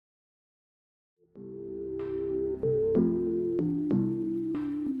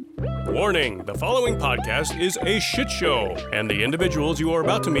Warning, the following podcast is a shit show, and the individuals you are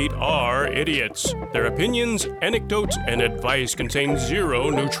about to meet are idiots. Their opinions, anecdotes, and advice contain zero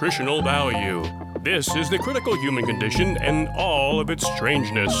nutritional value. This is the critical human condition and all of its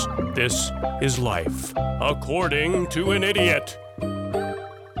strangeness. This is life, according to an idiot.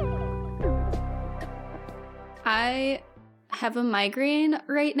 I have a migraine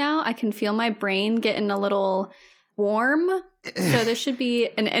right now. I can feel my brain getting a little warm. So this should be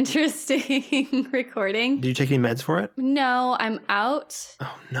an interesting recording. Do you take any meds for it? No, I'm out.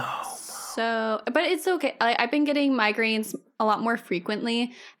 Oh, no. So, but it's okay. I've been getting migraines a lot more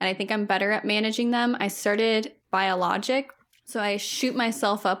frequently, and I think I'm better at managing them. I started Biologic, so I shoot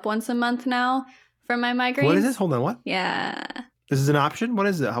myself up once a month now for my migraines. What is this? Hold on, what? Yeah. This is an option? What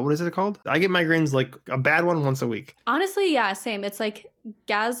is it? What is it called? I get migraines like a bad one once a week. Honestly, yeah, same. It's like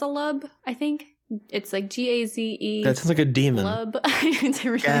Gazalub, I think. It's like Gaze. That sounds like a demon.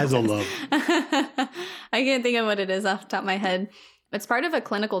 Gazalub. I can't think of what it is off the top of my head. It's part of a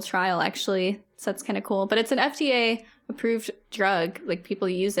clinical trial, actually. So that's kind of cool. But it's an FDA-approved drug. Like, people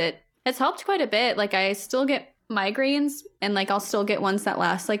use it. It's helped quite a bit. Like, I still get migraines, and, like, I'll still get ones that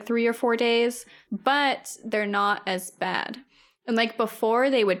last, like, 3 or 4 days. But they're not as bad. And, like, before,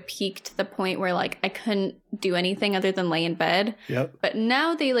 they would peak to the point where, like, I couldn't do anything other than lay in bed. Yep. But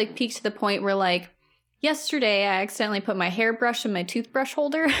now they, like, peak to the point where, like, yesterday I accidentally put my hairbrush in my toothbrush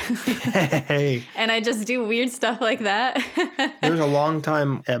holder. Hey. And I just do weird stuff like that. There was a long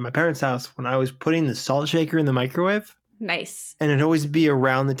time at my parents' house when I was putting the salt shaker in the microwave. Nice. And it'd always be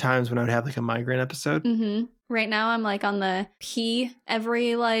around the times when I would have, like, a migraine episode. Mm-hmm. Right now I'm, like, on the pee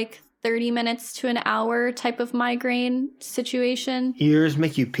every, like, 30 minutes to an hour type of migraine situation. Yours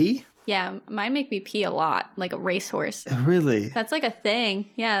make you pee? Yeah, mine make me pee a lot, like a racehorse. Really? That's like a thing.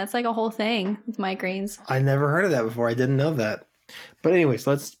 Yeah, that's like a whole thing with migraines. I never heard of that before. I didn't know that. But anyways,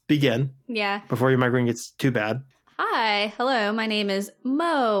 let's begin. Yeah. Before your migraine gets too bad. Hi, hello, my name is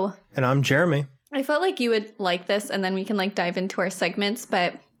Mo. And I'm Jeremy. I felt like you would like this, and then we can like dive into our segments,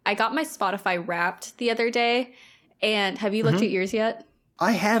 but I got my Spotify Wrapped the other day, and have you looked at yours yet?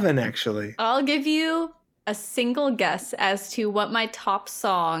 I haven't, actually. I'll give you a single guess as to what my top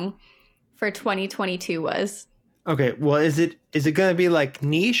song for 2022 was. Okay, well, is it going to be like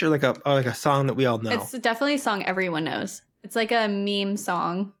niche or like a song that we all know? It's definitely a song everyone knows. It's like a meme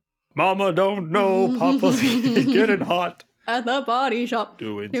song. Mama don't know, Papa's getting hot. At the body shop.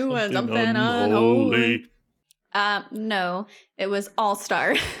 Doing something unholy. No, it was All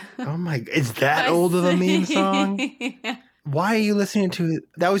Star. Oh my, is that old of a meme song? Yeah. Why are you listening to it?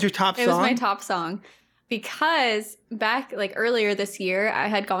 That was your top song? It was my top song. Because back, like, earlier this year, I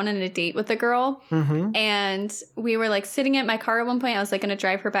had gone on a date with a girl. Mm-hmm. And we were, like, sitting at my car at one point. I was, like, going to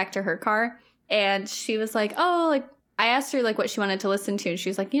drive her back to her car. And she was like, oh, like, I asked her, like, what she wanted to listen to. And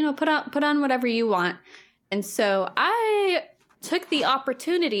she was like, you know, put on whatever you want. And so I took the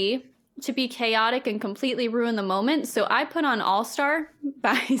opportunity to be chaotic and completely ruin the moment. So I put on All Star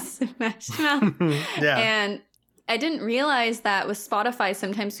by Smash Mouth. Yeah. And I didn't realize that with Spotify,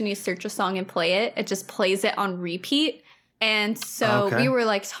 sometimes when you search a song and play it, it just plays it on repeat. And so we were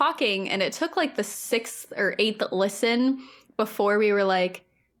like talking, and it took like the 6th or 8th listen before we were like,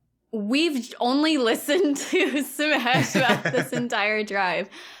 we've only listened to Smash Mouth this entire drive.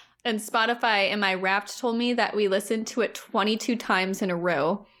 And Spotify and my Wrapped told me that we listened to it 22 times in a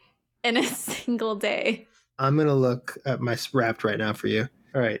row in a single day. I'm going to look at my Wrapped right now for you.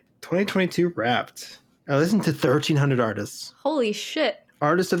 All right, 2022 Wrapped. I listened to 1,300 artists. Holy shit.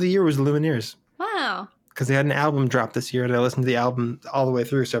 Artist of the year was Lumineers. Wow. Because they had an album drop this year, and I listened to the album all the way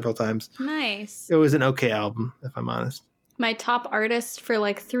through several times. Nice. It was an okay album, if I'm honest. My top artist for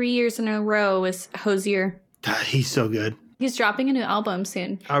like 3 years in a row was Hozier. God, he's so good. He's dropping a new album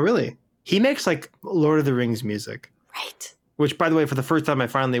soon. Oh, really? He makes like Lord of the Rings music. Right. Which, by the way, for the first time, I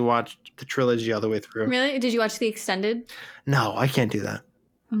finally watched the trilogy all the way through. Really? Did you watch the extended? No, I can't do that.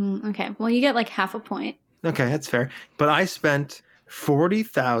 Okay. Well, you get like half a point. Okay, that's fair. But I spent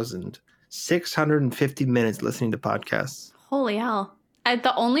 40,650 minutes listening to podcasts. Holy hell.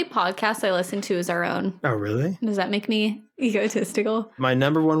 The only podcast I listen to is our own. Oh, really? Does that make me egotistical? My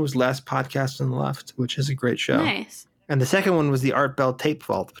number one was Last Podcast on the Left, which is a great show. Nice. And the second one was the Art Bell Tape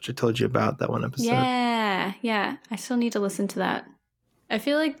Vault, which I told you about that one episode. Yeah. I still need to listen to that. I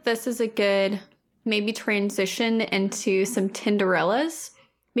feel like this is a good maybe transition into some Tinderellas.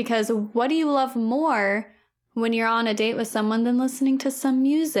 Because what do you love more when you're on a date with someone than listening to some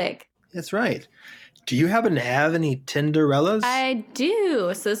music? That's right. Do you happen to have any Tinderellas? I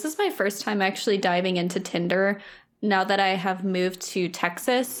do. So this is my first time actually diving into Tinder now that I have moved to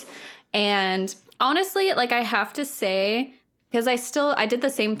Texas. And honestly, like, I have to say, Because I did the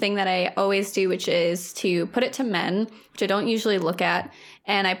same thing that I always do, which is to put it to men, which I don't usually look at.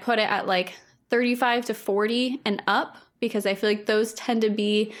 And I put it at like 35 to 40 and up, because I feel like those tend to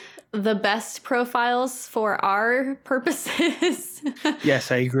be the best profiles for our purposes.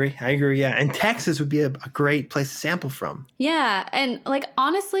 Yes, I agree. Yeah. And Texas would be a great place to sample from. Yeah. And like,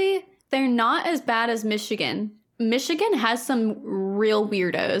 honestly, they're not as bad as Michigan. Michigan has some real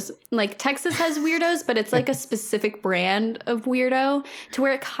weirdos. Like Texas has weirdos, but it's like a specific brand of weirdo to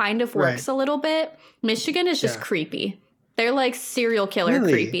where it kind of works a little bit. Michigan is just creepy. They're like serial killer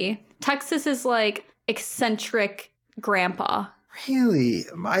creepy. Texas is like eccentric grandpa. Really?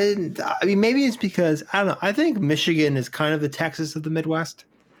 I mean, maybe it's because, I don't know. I think Michigan is kind of the Texas of the Midwest.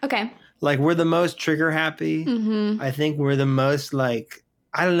 Okay. Like, we're the most trigger happy. Mm-hmm. I think we're the most, like,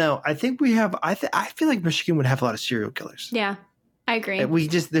 I don't know. I think we have, I feel like Michigan would have a lot of serial killers. Yeah, I agree.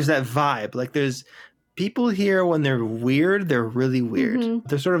 There's that vibe. Like, there's people here, when they're weird, they're really weird. Mm-hmm.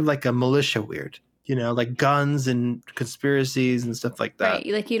 They're sort of like a militia weird. You know, like guns and conspiracies and stuff like that. Right,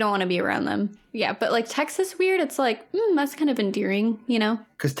 like you don't want to be around them. Yeah, but like Texas weird, it's like, that's kind of endearing, you know?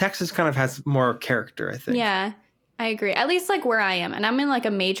 Because Texas kind of has more character, I think. Yeah, I agree. At least like where I am. And I'm in like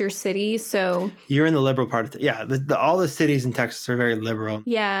a major city, so... You're in the liberal part of all the cities in Texas are very liberal.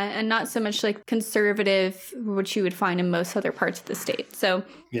 Yeah, and not so much like conservative, which you would find in most other parts of the state, so...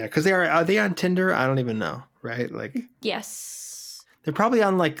 Yeah, because are they on Tinder? I don't even know, right? Like... Yes. They're probably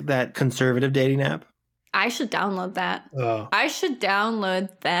on like that conservative dating app. I should download that. Oh. I should download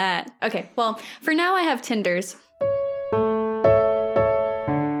that. Okay, well, for now I have Tinders.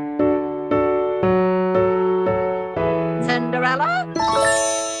 Cinderella?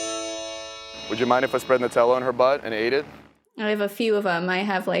 Would you mind if I spread Nutella on her butt and ate it? I have a few of them. I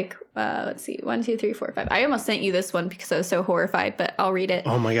have like, let's see, 1, 2, 3, 4, 5. I almost sent you this one because I was so horrified, but I'll read it.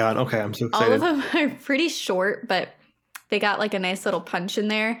 Oh my God. Okay, I'm so excited. All of them are pretty short, but they got like a nice little punch in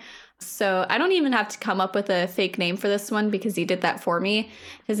there. So I don't even have to come up with a fake name for this one because he did that for me.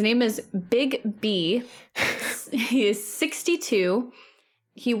 His name is Big B. He is 62.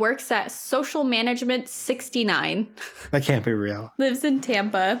 He works at Social Management 69. That can't be real. Lives in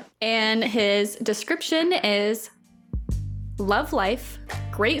Tampa. And his description is love life,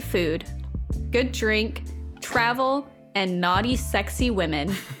 great food, good drink, travel, and naughty, sexy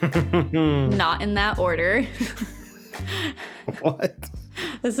women. Not in that order. What?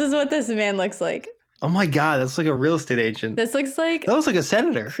 This is what this man looks like. Oh my God, that's like a real estate agent. This looks like... That looks like a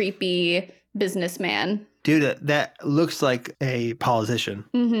senator. Creepy businessman. Dude, that looks like a politician.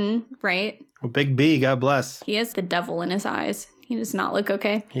 Mm-hmm, right? Well, Big B, God bless. He has the devil in his eyes. He does not look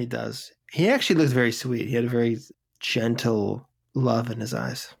okay. He does. He actually looks very sweet. He had a very gentle love in his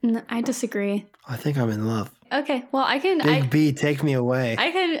eyes. I disagree. I think I'm in love. Okay, well, Big B, take me away.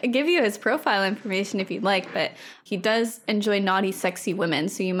 I can give you his profile information if you'd like, but he does enjoy naughty, sexy women,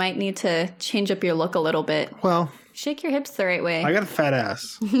 so you might need to change up your look a little bit. Well, shake your hips the right way. I got a fat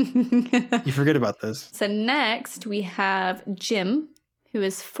ass. You forget about this. So next, we have Jim, who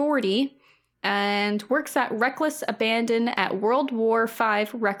is 40 and works at Reckless Abandon at World War V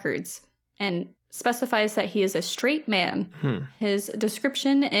Records, and specifies that he is a straight man. His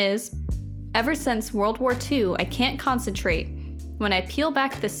description is... Ever since World War II, I can't concentrate. When I peel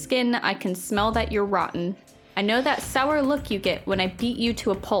back the skin, I can smell that you're rotten. I know that sour look you get when I beat you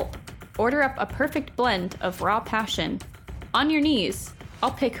to a pulp. Order up a perfect blend of raw passion. On your knees,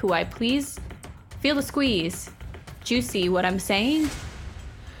 I'll pick who I please. Feel the squeeze. Juicy, what I'm saying?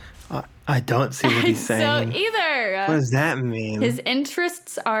 I don't see what he's saying. So either. What does that mean? His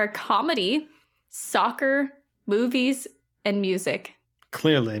interests are comedy, soccer, movies, and music.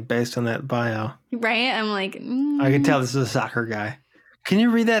 Clearly, based on that bio. Right? I'm like... I could tell this is a soccer guy. Can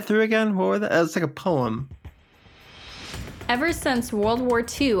you read that through again? What was that? It's like a poem. Ever since World War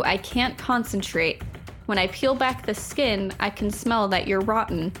II, I can't concentrate. When I peel back the skin, I can smell that you're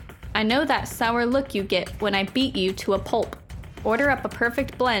rotten. I know that sour look you get when I beat you to a pulp. Order up a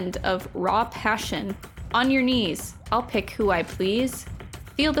perfect blend of raw passion. On your knees, I'll pick who I please.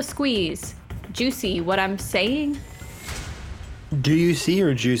 Feel the squeeze. Juicy, what I'm saying? Do you see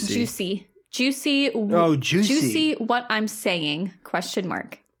or juicy? Juicy. Juicy. Oh, juicy. Juicy, what I'm saying? Question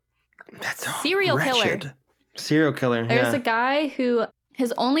mark. That's serial killer. Serial killer. There's a guy who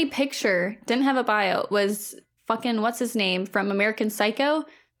his only picture didn't have a bio. Was fucking what's his name from American Psycho?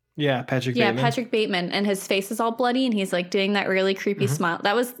 Yeah, Patrick Bateman. Yeah, Patrick Bateman, and his face is all bloody, and he's like doing that really creepy smile.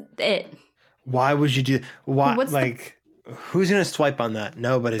 That was it. Why would you do? Why? What's like Who's going to swipe on that?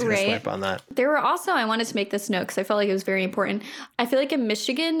 Nobody's going to swipe on that. There were also, I wanted to make this note because I felt like it was very important. I feel like in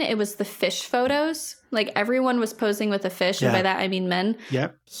Michigan, it was the fish photos. Like everyone was posing with a fish. And by that, I mean men.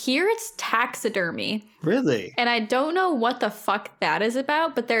 Yep. Here it's taxidermy. Really? And I don't know what the fuck that is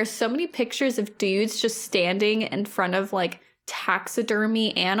about, but there are so many pictures of dudes just standing in front of like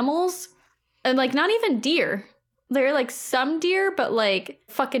taxidermy animals. And like not even deer. They're like some deer, but like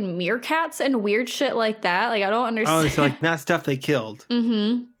fucking meerkats and weird shit like that. Like I don't understand. Oh, so like not stuff they killed.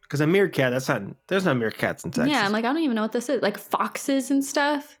 Mm-hmm. Because a meerkat, there's no meerkats in Texas. Yeah, I'm like, I don't even know what this is. Like foxes and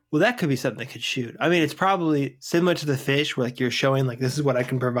stuff. Well, that could be something they could shoot. I mean, it's probably similar to the fish where like you're showing like, this is what I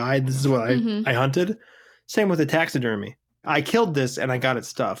can provide. This is what I hunted. Same with the taxidermy. I killed this and I got it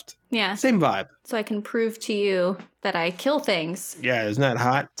stuffed. Yeah. Same vibe. So I can prove to you that I kill things. Yeah, isn't that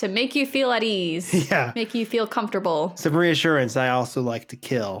hot? To make you feel at ease. Yeah. Make you feel comfortable. Some reassurance. I also like to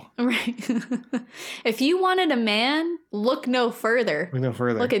kill. Right. If you wanted a man, look no further. Look no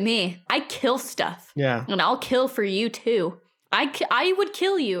further. Look at me. I kill stuff. Yeah. And I'll kill for you too. I would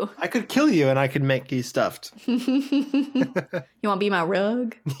kill you. I could kill you and I could make you stuffed. You want to be my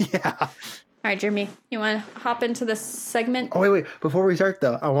rug? Yeah. All right, Jeremy, you want to hop into this segment? Oh, wait. Before we start,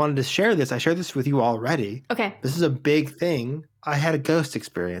 though, I wanted to share this. I shared this with you already. Okay. This is a big thing. I had a ghost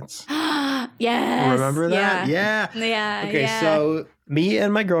experience. Yes. Remember that? Yeah. Okay, so me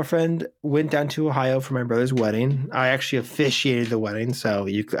and my girlfriend went down to Ohio for my brother's wedding. I actually officiated the wedding, so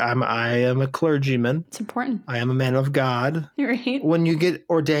I am a clergyman. It's important. I am a man of God. Right. When you get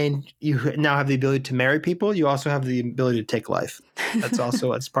ordained, you now have the ability to marry people. You also have the ability to take life.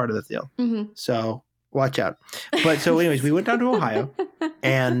 That's part of the deal. Mm-hmm. So watch out. But so anyways, we went down to Ohio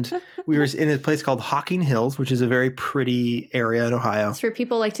and we were in a place called Hocking Hills, which is a very pretty area in Ohio. It's where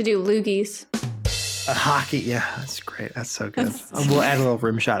people like to do loogies. A hockey. Yeah, that's great. That's so good. We'll add a little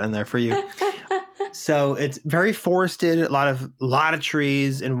rim shot in there for you. So it's very forested, a lot of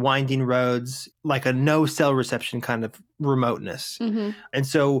trees and winding roads, like a no cell reception kind of remoteness. Mm-hmm. And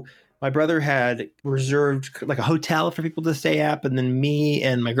so my brother had reserved like a hotel for people to stay at. And then me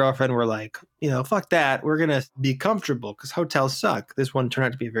and my girlfriend were like, fuck that. We're going to be comfortable because hotels suck. This one turned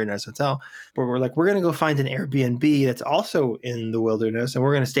out to be a very nice hotel. But we're like, we're going to go find an Airbnb that's also in the wilderness. And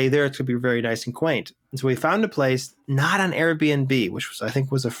we're going to stay there. It's going to be very nice and quaint. And so we found a place not on Airbnb, which I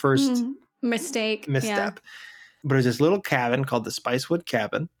think was a first misstep. Yeah. But it was this little cabin called the Spicewood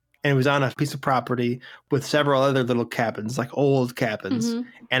Cabin. And it was on a piece of property with several other little cabins, like old cabins,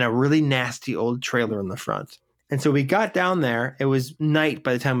 and a really nasty old trailer in the front. And so we got down there. It was night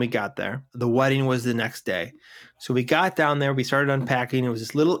by the time we got there. The wedding was the next day. So we got down there. We started unpacking. It was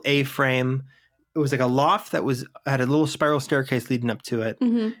this little A-frame. It was like a loft that had a little spiral staircase leading up to it.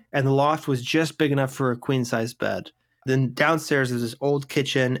 Mm-hmm. And the loft was just big enough for a queen-size bed. Then downstairs there's this old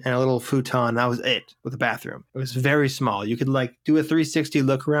kitchen and a little futon. That was it with a bathroom. It was very small. You could like do a 360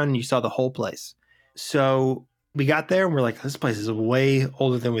 look around and you saw the whole place. So we got there and we're like, this place is way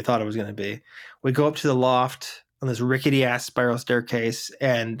older than we thought it was going to be. We go up to the loft on this rickety ass spiral staircase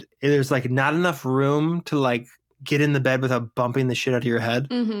and there's like not enough room to like get in the bed without bumping the shit out of your head.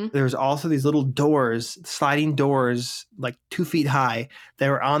 Mm-hmm. There's also these little doors, sliding doors, like 2 feet high.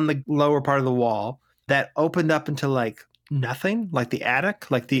 They were on the lower part of the wall that opened up into like nothing, like the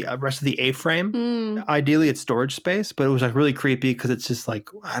attic, like the rest of the A-frame. Ideally, it's storage space, but it was like really creepy because it's just like,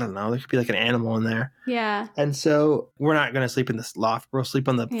 I don't know, there could be like an animal in there. Yeah. And so we're not going to sleep in this loft. We'll sleep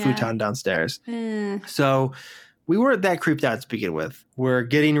on the futon downstairs. So we weren't that creeped out to begin with. We're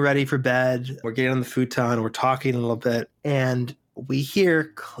getting ready for bed. We're getting on the futon. We're talking a little bit. And we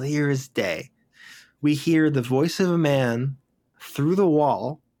hear clear as day. We hear the voice of a man through the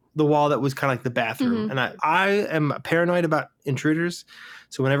wall that was kind of like the bathroom. Mm-hmm. And I am paranoid about intruders.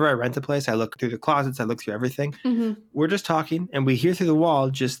 So whenever I rent a place, I look through the closets, I look through everything. Mm-hmm. We're just talking and we hear through the wall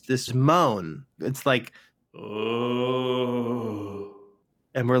just this moan. It's like, oh.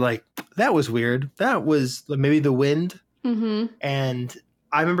 And we're like, that was weird. That was maybe the wind. Mm-hmm. And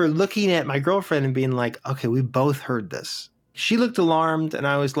I remember looking at my girlfriend and being like, okay, we both heard this. She looked alarmed and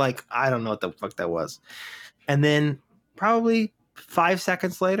I was like, I don't know what the fuck that was. And then probably 5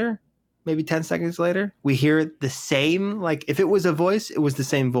 seconds later, maybe 10 seconds later, we hear the same, like if it was a voice, it was the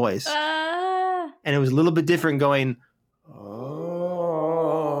same voice. And it was a little bit different going,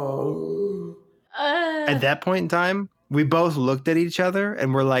 oh. At that point in time, we both looked at each other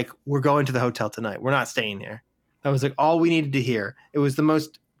and we're like, we're going to the hotel tonight. We're not staying here. That was like all we needed to hear. It was the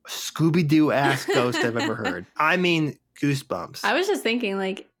most Scooby-Doo ass ghost I've ever heard. I mean, goosebumps. I was just thinking,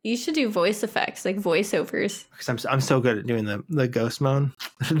 like, You should do voice effects, like voiceovers. Because I'm so good at doing the ghost moan.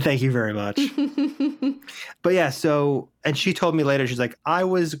 Thank you very much. But yeah, and she told me later, she's like, I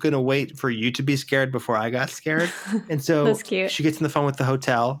was going to wait for you to be scared before I got scared. And so That's cute. She gets on the phone with the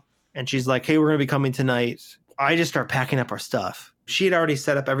hotel and she's like, hey, we're going to be coming tonight. I just start packing up our stuff. She had already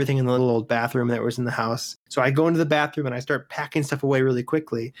set up everything in the little old bathroom that was in the house. So I go into the bathroom and I start packing stuff away really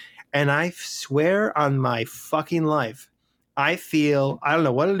quickly. And I swear on my fucking life, I feel, I don't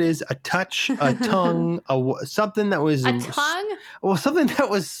know what it is, a touch, a tongue, something that was... A tongue? Well, something that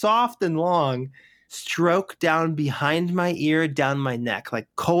was soft and long stroke down behind my ear, down my neck, like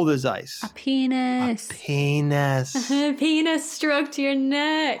cold as ice. A penis. A penis. A penis stroked your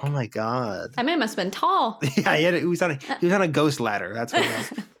neck. Oh my God. That man must have been tall. Yeah, he was on a ghost ladder. That's what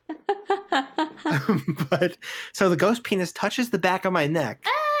it was. But so the ghost penis touches the back of my neck.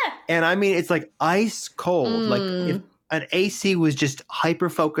 And I mean, it's like ice cold. Like if an AC was just hyper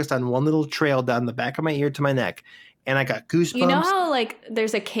focused on one little trail down the back of my ear to my neck, and I got goosebumps. You know how like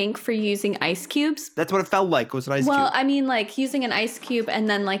there's a kink for using ice cubes? That's what it felt like, was an ice cube. Well, I mean like using an ice cube and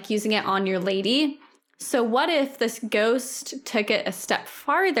then like using it on your lady. So what if this ghost took it a step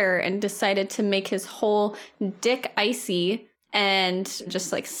farther and decided to make his whole dick icy and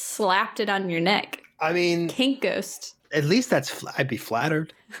just like slapped it on your neck? I mean, kink ghost. At least I'd be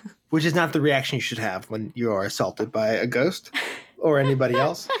flattered, which is not the reaction you should have when you are assaulted by a ghost or anybody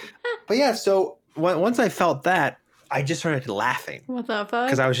else. But yeah, so once I felt that, I just started laughing. What the fuck?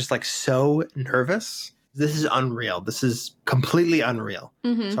 Because I was just like so nervous. This is unreal. This is completely unreal.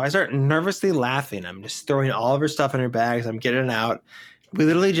 Mm-hmm. So I start nervously laughing. I'm just throwing all of her stuff in her bags. I'm getting it out. We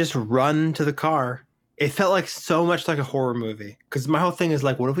literally just run to the car. It felt like so much like a horror movie. Because my whole thing is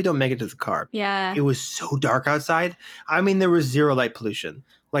like, what if we don't make it to the car? Yeah. It was so dark outside. I mean, there was zero light pollution.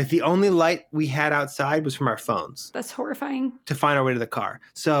 Like the only light we had outside was from our phones. That's horrifying. To find our way to the car.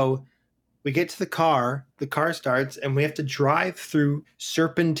 So we get to the car starts, and we have to drive through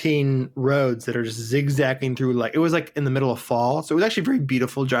serpentine roads that are just zigzagging through, like, it was like in the middle of fall. So it was actually very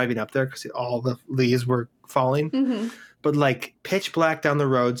beautiful driving up there because all the leaves were falling. Mm-hmm. But like pitch black down the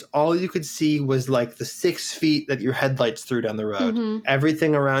roads, all you could see was like the 6 feet that your headlights threw down the road. Mm-hmm.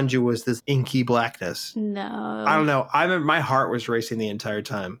 Everything around you was this inky blackness. No. I don't know. I remember my heart was racing the entire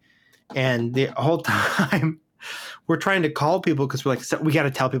time. And the whole time we're trying to call people because we're like, so we got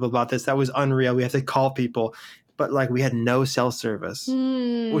to tell people about this. That was unreal. We have to call people. But like we had no cell service,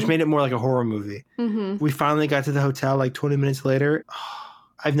 which made it more like a horror movie. Mm-hmm. We finally got to the hotel like 20 minutes later.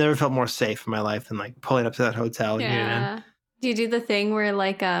 I've never felt more safe in my life than like pulling up to that hotel and getting in. Do you do the thing where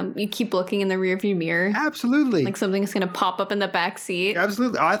like you keep looking in the rearview mirror? Absolutely. Like something's going to pop up in the back seat?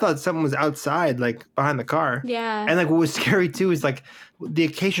 Absolutely. I thought someone was outside, like behind the car. Yeah. And like what was scary too is like the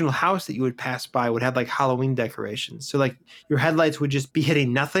occasional house that you would pass by would have like Halloween decorations. So like your headlights would just be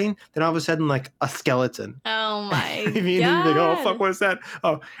hitting nothing. Then all of a sudden like a skeleton. Oh my God. You're like, oh fuck, what is that?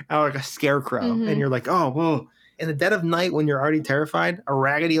 Oh, like a scarecrow. Mm-hmm. And you're like, oh, whoa. In the dead of night when you're already terrified, a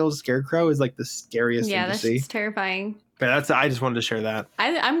raggedy old scarecrow is like the scariest thing to see. Yeah, that's terrifying. But I just wanted to share that.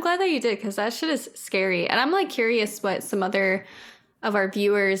 I'm glad that you did, because that shit is scary. And I'm like curious what some other of our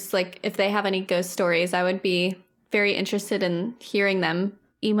viewers, like if they have any ghost stories. I would be very interested in hearing them.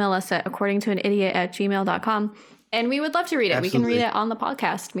 Email us at accordingtoanidiot@gmail.com. And we would love to read it. Absolutely. We can read it on the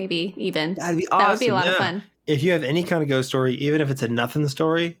podcast, maybe even. That'd be awesome. That would be a lot of fun. If you have any kind of ghost story, even if it's a nothing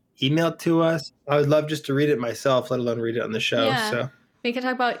story, email it to us. I would love just to read it myself, let alone read it on the show. Yeah. So we can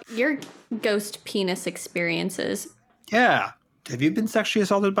talk about your ghost penis experiences. Yeah. Have you been sexually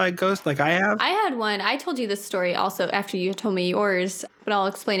assaulted by a ghost like I have? I had one. I told you this story also after you told me yours, but I'll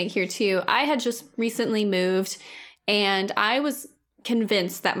explain it here too. I had just recently moved and I was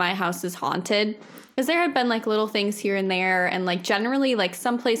convinced that my house is haunted because there had been like little things here and there. And like generally like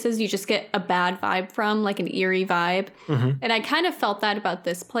some places you just get a bad vibe from, like an eerie vibe. Mm-hmm. And I kind of felt that about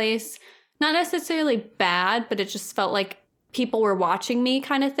this place. Not necessarily bad, but it just felt like people were watching me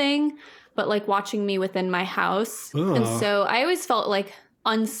kind of thing. But like watching me within my house. Ugh. And so I always felt like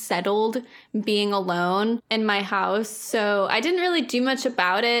unsettled being alone in my house. So I didn't really do much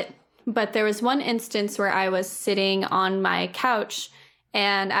about it. But there was one instance where I was sitting on my couch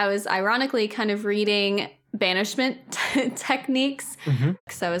and I was ironically kind of reading banishment techniques. Mm-hmm.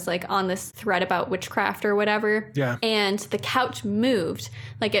 So I was like on this thread about witchcraft or whatever. Yeah. And the couch moved.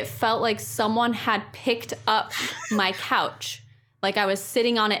 Like it felt like someone had picked up my couch. Like I was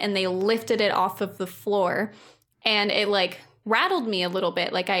sitting on it and they lifted it off of the floor and it like rattled me a little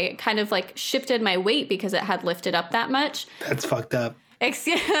bit. Like I kind of like shifted my weight because it had lifted up that much. That's fucked up. What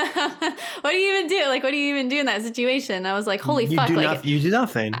do you even do? Like, what do you even do in that situation? I was like, holy fuck. You do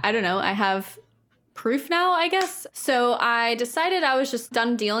nothing. I don't know. I have proof now, I guess. So I decided I was just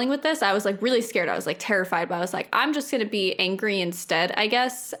done dealing with this. I was like really scared. I was like terrified, but I was like, I'm just going to be angry instead, I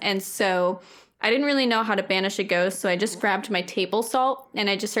guess. And so I didn't really know how to banish a ghost. So I just grabbed my table salt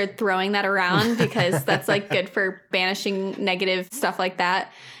and I just started throwing that around because that's like good for banishing negative stuff like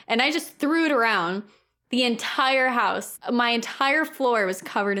that. And I just threw it around. The entire house, my entire floor was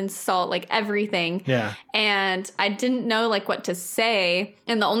covered in salt, like everything. Yeah. And I didn't know like what to say.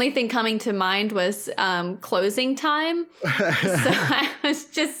 And the only thing coming to mind was closing time. So I was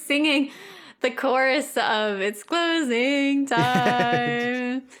just singing the chorus of "It's closing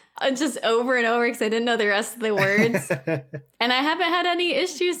time." Just over and over because I didn't know the rest of the words. And I haven't had any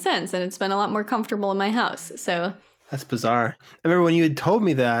issues since. And it's been a lot more comfortable in my house. So that's bizarre. I remember when you had told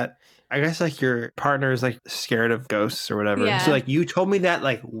me that. I guess like your partner is like scared of ghosts or whatever. Yeah. So like you told me that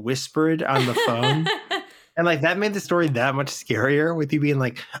like whispered on the phone. And like that made the story that much scarier with you being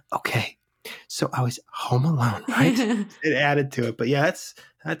like, okay, so I was home alone, right? It added to it. But yeah, it's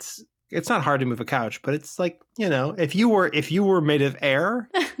not hard to move a couch, but it's like, you know, if you were made of air,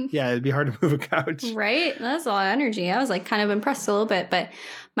 yeah, it'd be hard to move a couch. Right? That's a lot of energy. I was like kind of impressed a little bit, but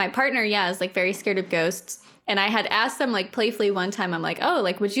my partner, yeah, is like very scared of ghosts. And I had asked them like playfully one time, I'm like, oh,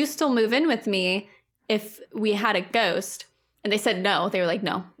 like, would you still move in with me if we had a ghost? And they said no. They were like,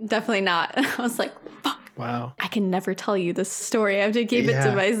 no, definitely not. And I was like, fuck. Wow. I can never tell you this story. I have to keep it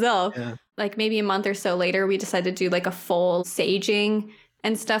to myself. Yeah. Like maybe a month or so later, we decided to do like a full saging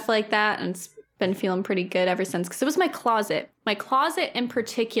and stuff like that. And it's been feeling pretty good ever since. Because it was my closet. My closet in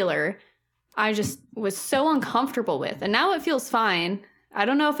particular, I just was so uncomfortable with. And now it feels fine. I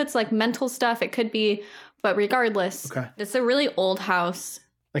don't know if it's like mental stuff. It could be. But regardless, It's a really old house.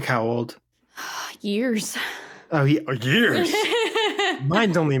 Like how old? Years. Oh, years.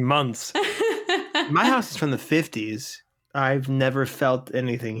 Mine's only months. My house is from the 50s. I've never felt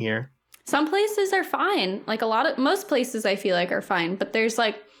anything here. Some places are fine. Like most places I feel like are fine. But there's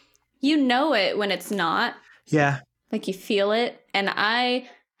like, you know it when it's not. Yeah. Like you feel it. And I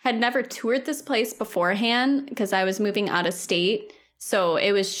had never toured this place beforehand because I was moving out of state. So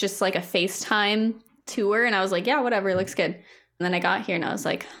it was just like a FaceTime tour, and I was like, yeah, whatever, it looks good. And then I got here and I was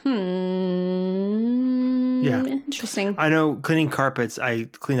like, yeah, interesting. I know cleaning carpets, I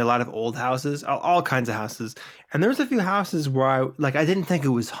cleaned a lot of old houses, all kinds of houses. And there's a few houses where I didn't think it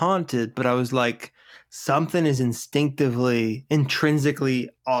was haunted, but I was like, something is intrinsically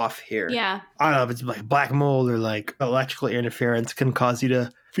off here. Yeah. I don't know if it's like black mold or like electrical interference can cause you to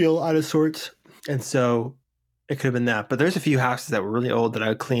feel out of sorts. And so it could have been that. But there's a few houses that were really old that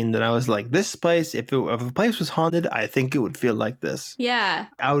I cleaned, and I was like, this place, if a place was haunted, I think it would feel like this. Yeah.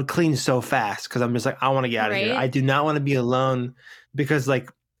 I would clean so fast because I'm just like, I want to get out of here. I do not want to be alone because like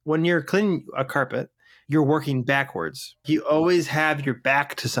when you're cleaning a carpet, you're working backwards. You always have your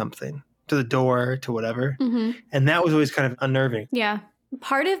back to something, to the door, to whatever. Mm-hmm. And that was always kind of unnerving. Yeah.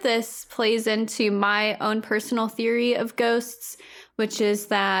 Part of this plays into my own personal theory of ghosts, which is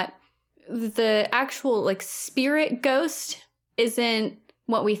that the actual like spirit ghost isn't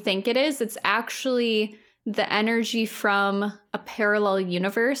what we think it is. It's actually the energy from a parallel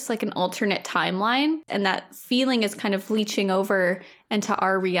universe, like an alternate timeline. And that feeling is kind of leaching over into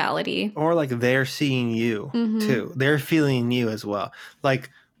our reality. Or like they're seeing you too. They're feeling you as well. Like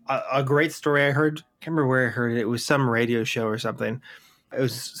a great story I heard, I can't remember where I heard it. It was some radio show or something. It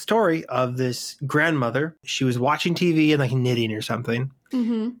was a story of this grandmother. She was watching TV and like knitting or something.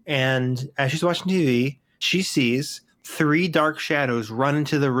 Mm-hmm. And as she's watching TV, she sees 3 dark shadows run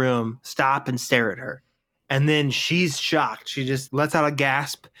into the room, stop and stare at her. And then she's shocked. She just lets out a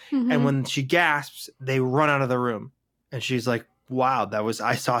gasp. Mm-hmm. And when she gasps, they run out of the room. And she's like, wow,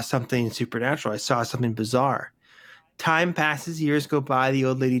 I saw something supernatural. I saw something bizarre. Time passes, years go by, the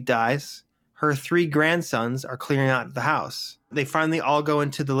old lady dies. Her 3 grandsons are clearing out the house. They finally all go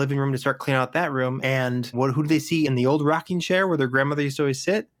into the living room to start cleaning out that room. And who do they see in the old rocking chair where their grandmother used to always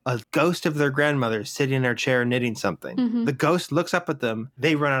sit? A ghost of their grandmother sitting in her chair knitting something. Mm-hmm. The ghost looks up at them.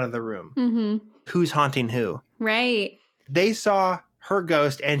 They run out of the room. Mm-hmm. Who's haunting who? Right. They saw her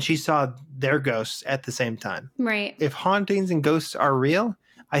ghost and she saw their ghosts at the same time. Right. If hauntings and ghosts are real,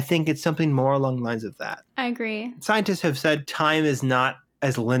 I think it's something more along the lines of that. I agree. Scientists have said time is not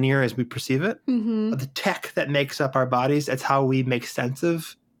as linear as we perceive it. Mm-hmm. The tech that makes up our bodies, that's how we make sense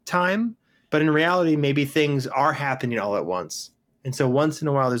of time. But in reality, maybe things are happening all at once. And so once in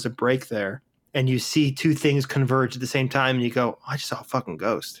a while, there's a break there. And you see 2 things converge at the same time. And you go, I just saw a fucking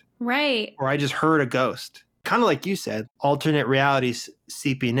ghost. Right. Or I just heard a ghost. Kind of like you said, alternate realities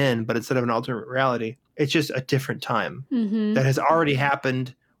seeping in. But instead of an alternate reality, it's just a different time that has already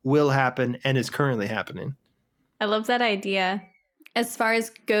happened, will happen, and is currently happening. I love that idea. As far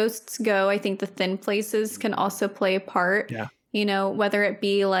as ghosts go, I think the thin places can also play a part. Yeah. You know, whether it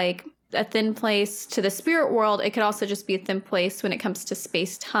be like a thin place to the spirit world, it could also just be a thin place when it comes to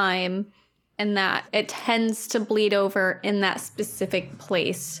space-time, and that it tends to bleed over in that specific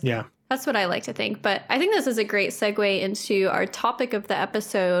place. Yeah. That's what I like to think. But I think this is a great segue into our topic of the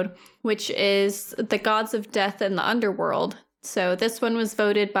episode, which is the gods of death and the underworld. So this one was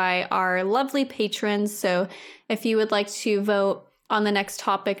voted by our lovely patrons. So if you would like to vote on the next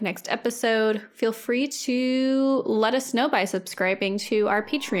topic, next episode, feel free to let us know by subscribing to our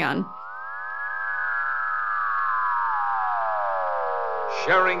Patreon.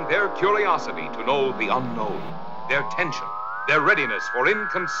 Sharing their curiosity to know the unknown, their tension, their readiness for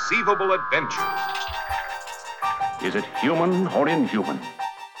inconceivable adventures. Is it human or inhuman?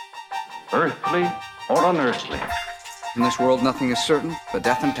 Earthly or unearthly? In this world, nothing is certain but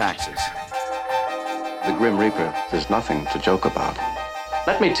death and taxes. The Grim Reaper is nothing to joke about.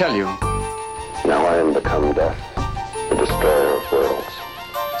 Let me tell you. Now I am become death, the destroyer of worlds.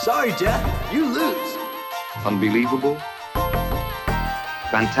 Sorry, Jeff, you lose. Unbelievable.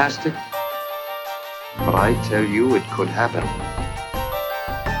 Fantastic. But I tell you, it could happen.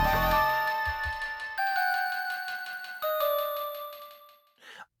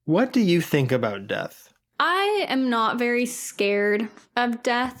 What do you think about death? I am not very scared of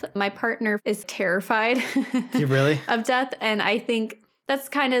death. My partner is terrified You really? of death. And I think that's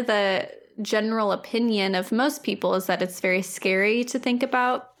kind of the general opinion of most people, is that it's very scary to think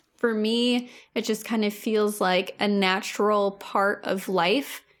about. For me, it just kind of feels like a natural part of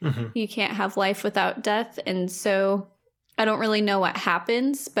life. Mm-hmm. You can't have life without death. And so I don't really know what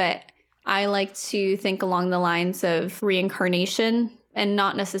happens, but I like to think along the lines of reincarnation. And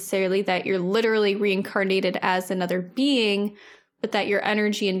not necessarily that you're literally reincarnated as another being, but that your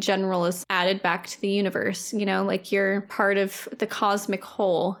energy in general is added back to the universe. You know, like you're part of the cosmic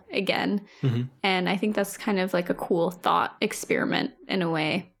whole again. Mm-hmm. And I think that's kind of like a cool thought experiment in a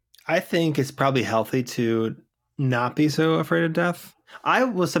way. I think it's probably healthy to not be so afraid of death. I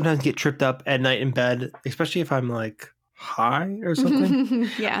will sometimes get tripped up at night in bed, especially if I'm like high or something.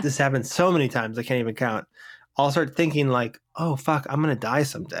 Yeah. This happens so many times I can't even count. I'll start thinking like, oh, fuck, I'm going to die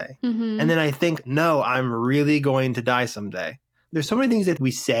someday. Mm-hmm. And then I think, no, I'm really going to die someday. There's so many things that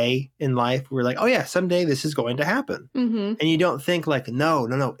we say in life. We're like, oh, yeah, someday this is going to happen. Mm-hmm. And you don't think like,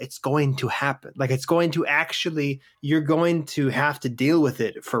 no, it's going to happen. Like it's going to actually, you're going to have to deal with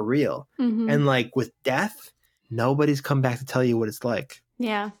it for real. Mm-hmm. And like with death, nobody's come back to tell you what it's like.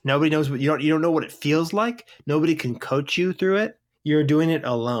 Yeah. Nobody knows what you don't know what it feels like. Nobody can coach you through it. You're doing it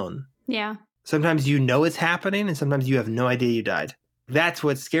alone. Yeah. Sometimes you know it's happening, and sometimes you have no idea you died. That's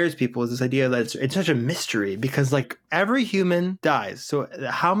what scares people, is this idea that it's such a mystery, because like every human dies. So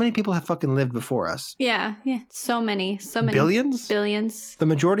how many people have fucking lived before us? Yeah. So many. Billions? Billions. The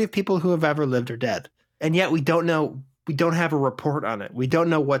majority of people who have ever lived are dead. And yet we don't know, we don't have a report on it. We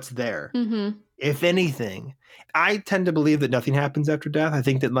don't know what's there. Mm-hmm. If anything, I tend to believe that nothing happens after death. I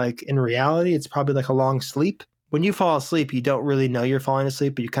think that like in reality, it's probably like a long sleep. When you fall asleep, you don't really know you're falling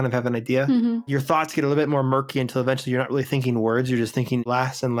asleep, but you kind of have an idea. Mm-hmm. Your thoughts get a little bit more murky until eventually you're not really thinking words. You're just thinking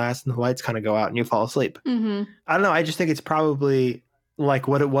last and last, and the lights kind of go out and you fall asleep. Mm-hmm. I don't know. I just think it's probably like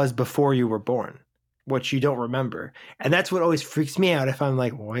what it was before you were born, what you don't remember. And that's what always freaks me out if I'm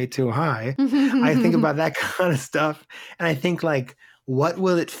like way too high. I think about that kind of stuff. And I think like, what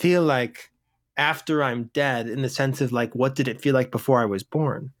will it feel like after I'm dead, in the sense of like, what did it feel like before I was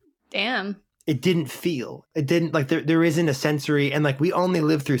born? Damn. It didn't feel. It didn't, like, there isn't a sensory, and like we only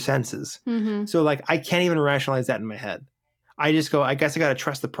live through senses. Mm-hmm. So like I can't even rationalize that in my head. I just go, I guess I got to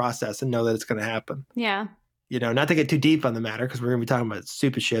trust the process and know that it's going to happen. Yeah. You know, not to get too deep on the matter, because we're going to be talking about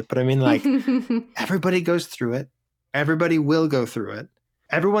stupid shit, but I mean, like, everybody goes through it. Everybody will go through it.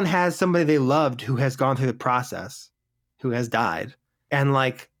 Everyone has somebody they loved who has gone through the process, who has died. And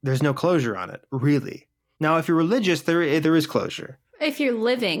like, there's no closure on it, really. Now, if you're religious, there is closure. If you're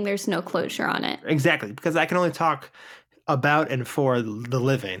living, there's no closure on it. Exactly, because I can only talk about and for the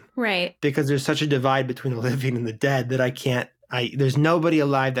living. Right. Because there's such a divide between the living and the dead that there's nobody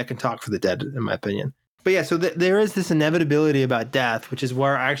alive that can talk for the dead, in my opinion. But yeah, so there is this inevitability about death, which is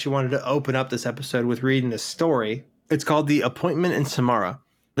where I actually wanted to open up this episode with reading this story. It's called The Appointment in Samarra.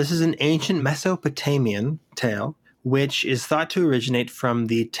 This is an ancient Mesopotamian tale, which is thought to originate from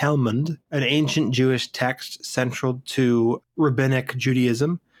the Talmud, an ancient Jewish text central to rabbinic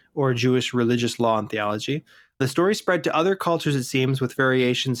Judaism, or Jewish religious law and theology. The story spread to other cultures, it seems, with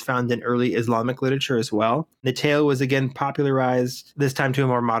variations found in early Islamic literature as well. The tale was again popularized, this time to a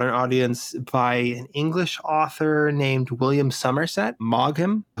more modern audience, by an English author named William Somerset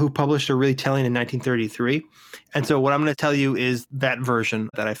Maugham, who published a retelling in 1933. And so what I'm going to tell you is that version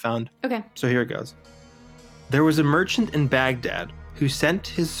that I found. Okay. So here it goes. There was a merchant in Baghdad who sent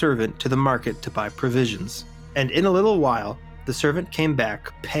his servant to the market to buy provisions. And in a little while, the servant came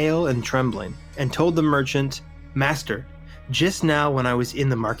back, pale and trembling, and told the merchant, "Master, just now when I was in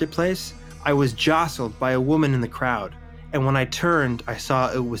the marketplace, I was jostled by a woman in the crowd, and when I turned, I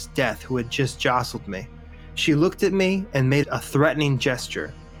saw it was Death who had just jostled me. She looked at me and made a threatening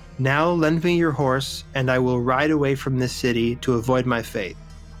gesture. Now lend me your horse, and I will ride away from this city to avoid my fate.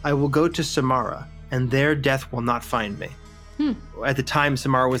 I will go to Samarra, and there Death will not find me." At the time,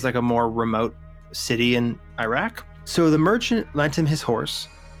 Samarra was like a more remote city in Iraq. So the merchant lent him his horse,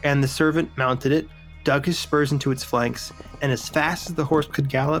 and the servant mounted it, dug his spurs into its flanks, and as fast as the horse could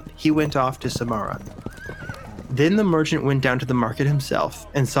gallop, he went off to Samarra. Then the merchant went down to the market himself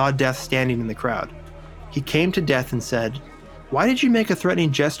and saw Death standing in the crowd. He came to Death and said, "Why did you make a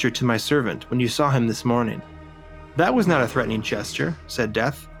threatening gesture to my servant when you saw him this morning?" "That was not a threatening gesture," said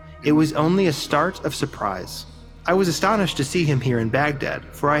Death. "It was only a start of surprise. I was astonished to see him here in Baghdad,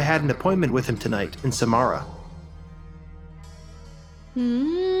 for I had an appointment with him tonight in Samarra."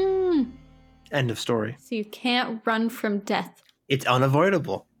 End of story. So you can't run from death. It's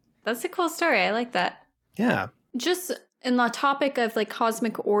unavoidable. That's a cool story. I like that. Yeah. Just in the topic of like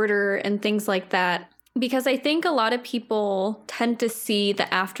cosmic order and things like that, because I think a lot of people tend to see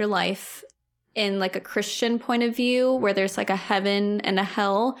the afterlife in like a Christian point of view, where there's like a heaven and a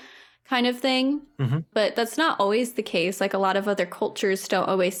hell kind of thing. But that's not always the case. Like a lot of other cultures don't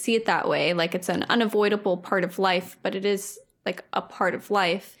always see it that way. Like it's an unavoidable part of life, but it is like a part of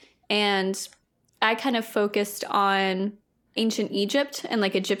life. And I kind of focused on ancient Egypt and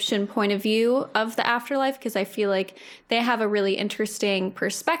like Egyptian point of view of the afterlife, because I feel like they have a really interesting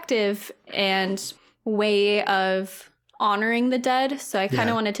perspective and way of honoring the dead. So I kind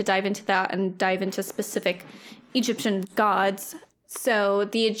of wanted to dive into that and dive into specific Egyptian gods. So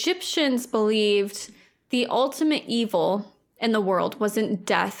the Egyptians believed the ultimate evil in the world wasn't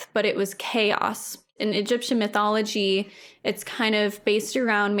death, but it was chaos. In Egyptian mythology, it's kind of based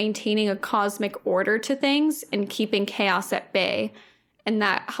around maintaining a cosmic order to things and keeping chaos at bay. And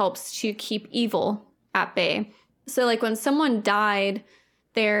that helps to keep evil at bay. So like when someone died,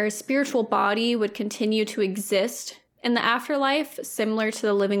 their spiritual body would continue to exist in the afterlife, similar to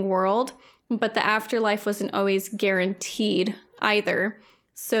the living world, but the afterlife wasn't always guaranteed either.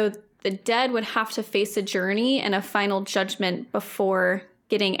 So the dead would have to face a journey and a final judgment before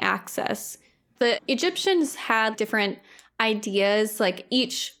getting access. The Egyptians had different ideas, like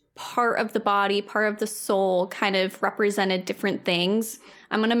each part of the body, part of the soul kind of represented different things.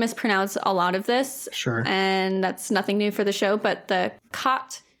 I'm going to mispronounce a lot of this. Sure. And that's nothing new for the show, but the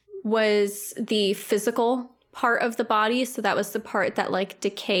Khat was the physical part of the body. So that was the part that like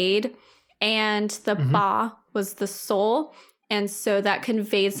decayed. And the Ba was the soul. And so that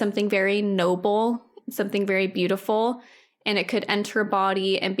conveyed something very noble, something very beautiful. And it could enter a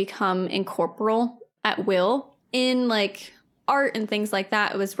body and become incorporeal at will. In like art and things like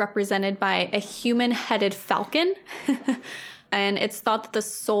that, it was represented by a human-headed falcon. And it's thought that the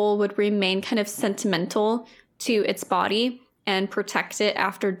soul would remain kind of sentimental to its body and protect it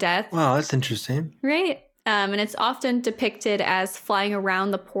after death. Wow, that's interesting. Right. And it's often depicted as flying around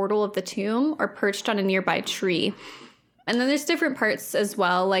the portal of the tomb or perched on a nearby tree. And then there's different parts as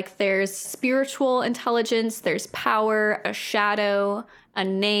well. Like there's spiritual intelligence, there's power, a shadow, a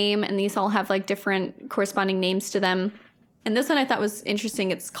name, and these all have like different corresponding names to them. And this one I thought was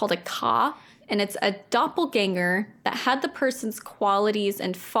interesting. It's called a Ka, and it's a doppelganger that had the person's qualities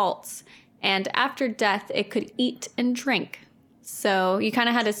and faults. And after death, it could eat and drink. So you kind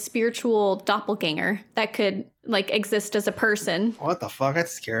of had a spiritual doppelganger that could like exist as a person. What the fuck?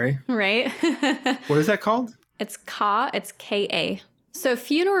 That's scary. Right? What is that called? It's Ka, it's K-A. So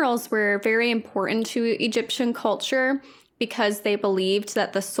funerals were very important to Egyptian culture because they believed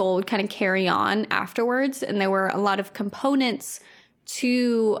that the soul would kind of carry on afterwards. And there were a lot of components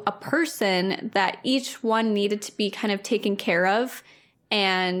to a person that each one needed to be kind of taken care of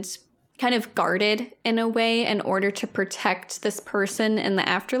and kind of guarded in a way in order to protect this person in the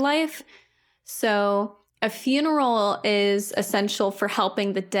afterlife. So a funeral is essential for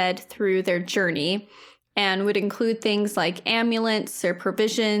helping the dead through their journey, and would include things like amulets or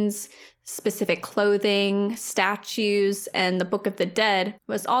provisions, specific clothing, statues, and the Book of the Dead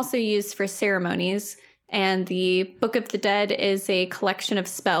was also used for ceremonies. And the Book of the Dead is a collection of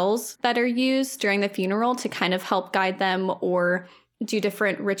spells that are used during the funeral to kind of help guide them or do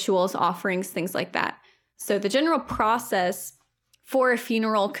different rituals, offerings, things like that. So the general process for a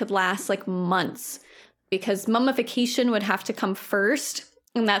funeral could last like months because mummification would have to come first.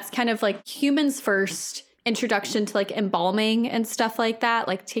 And that's kind of like humans' first introduction to like embalming and stuff like that,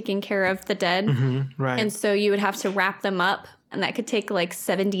 like taking care of the dead. Mm-hmm, right. And so you would have to wrap them up, and that could take like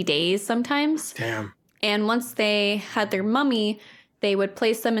 70 days sometimes. Damn. And once they had their mummy, they would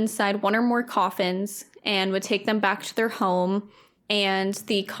place them inside one or more coffins and would take them back to their home. And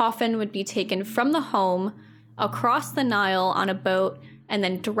the coffin would be taken from the home across the Nile on a boat and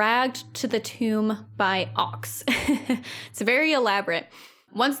then dragged to the tomb by ox. It's very elaborate.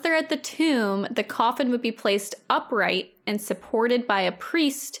 Once they're at the tomb, the coffin would be placed upright and supported by a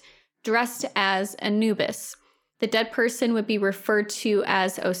priest dressed as Anubis. The dead person would be referred to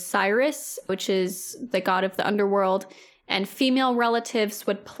as Osiris, which is the god of the underworld, and female relatives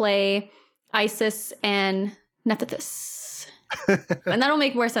would play Isis and Nephthys. And that'll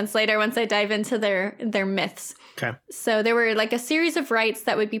make more sense later once I dive into their myths. Okay. So there were like a series of rites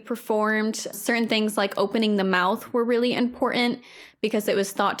that would be performed. Certain things like opening the mouth were really important because it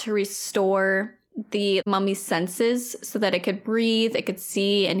was thought to restore the mummy's senses so that it could breathe, it could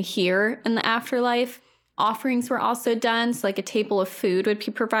see and hear in the afterlife. Offerings were also done, so like a table of food would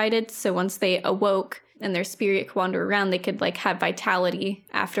be provided. So once they awoke and their spirit could wander around, they could like have vitality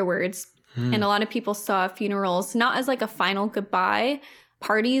afterwards. And a lot of people saw funerals not as like a final goodbye.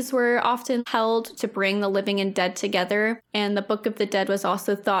 Parties were often held to bring the living and dead together. And the Book of the Dead was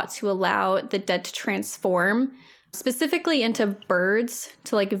also thought to allow the dead to transform, specifically into birds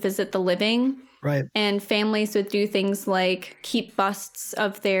to like visit the living. Right. And families would do things like keep busts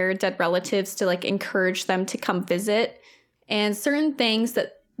of their dead relatives to like encourage them to come visit. And certain things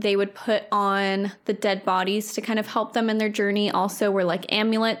that they would put on the dead bodies to kind of help them in their journey also were like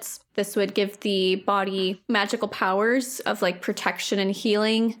amulets. This would give the body magical powers of like protection and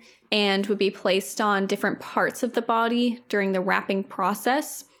healing and would be placed on different parts of the body during the wrapping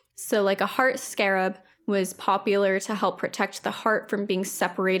process. So like a heart scarab was popular to help protect the heart from being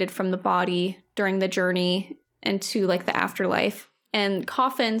separated from the body during the journey into like the afterlife. And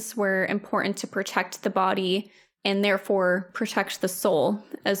coffins were important to protect the body and therefore protect the soul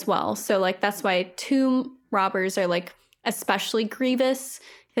as well. So like that's why tomb robbers are like especially grievous,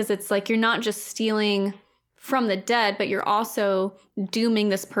 because it's like you're not just stealing from the dead, but you're also dooming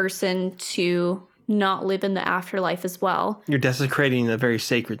this person to not live in the afterlife as well. You're desecrating a very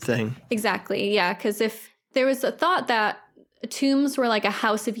sacred thing. Exactly, yeah, because if there was a thought that tombs were like a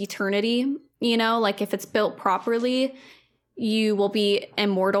house of eternity, you know, like if it's built properly, you will be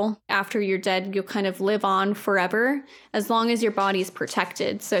immortal. After you're dead, you'll kind of live on forever as long as your body is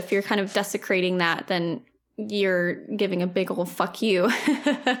protected. So if you're kind of desecrating that, then you're giving a big old fuck you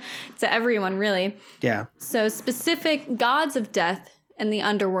to everyone, really. Yeah. So specific gods of death in the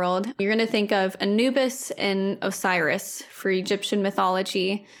underworld, you're going to think of Anubis and Osiris for Egyptian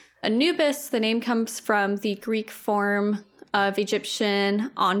mythology. Anubis, the name comes from the Greek form of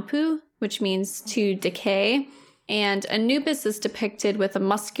Egyptian Anpu, which means to decay. And Anubis is depicted with a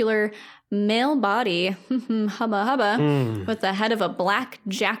muscular male body, hubba hubba, with the head of a black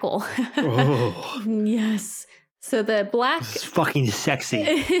jackal. Oh. Yes. So the black... This is fucking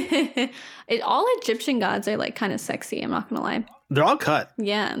sexy. All Egyptian gods are like kind of sexy, I'm not going to lie. They're all cut.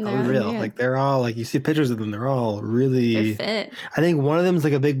 Yeah. They're real. Yeah. Like they're all like, you see pictures of them, they're all really... They're fit. I think one of them is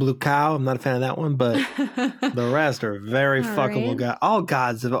like a big blue cow. I'm not a fan of that one, but the rest are very fuckable right. gods. All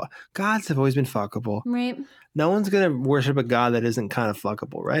gods have always been fuckable. Right. No one's going to worship a god that isn't kind of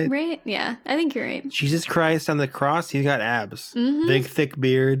fuckable, right? Right. Yeah. I think you're right. Jesus Christ on the cross, he's got abs. Mm-hmm. Big, thick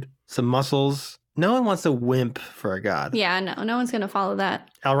beard, some muscles. No one wants a wimp for a god. Yeah, no one's going to follow that.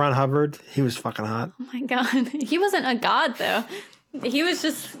 L. Ron Hubbard, he was fucking hot. Oh my God. He wasn't a god, though. He was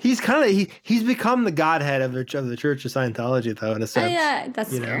just... He's kind of... He's become the godhead of the Church of Scientology, though, in a sense. Yeah,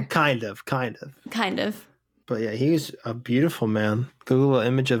 that's fair. Kind of. Kind of. But yeah, he was a beautiful man. Google an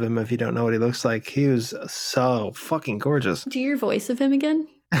image of him if you don't know what he looks like. He was so fucking gorgeous. Do your voice of him again?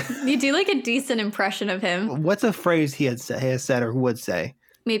 You do like a decent impression of him. What's a phrase he has said or would say?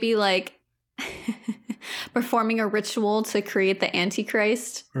 Maybe like performing a ritual to create the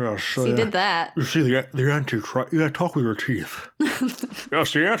Antichrist. Yes, So he did that. You see, the Antichrist, you gotta talk with your teeth.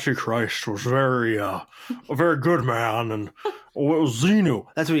 Yes, the Antichrist was a very good man. And Xenu,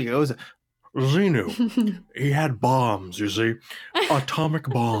 that's what he goes. Xenu, he had bombs, you see, atomic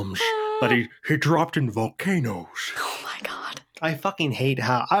bombs that he dropped in volcanoes. Oh my God. I fucking hate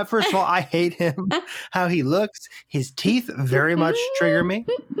first of all, I hate him, how he looks. His teeth very much trigger me.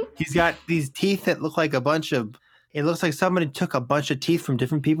 He's got these teeth that look like it looks like somebody took a bunch of teeth from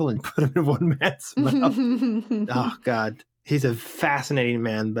different people and put them in one man's mouth. Oh, God. He's a fascinating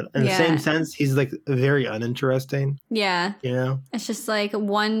man, but in the same sense, he's like very uninteresting. Yeah. You know? It's just like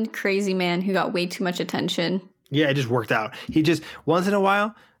one crazy man who got way too much attention. Yeah, it just worked out. He just, once in a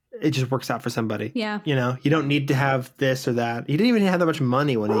while, it just works out for somebody. Yeah. You know, you don't need to have this or that. He didn't even have that much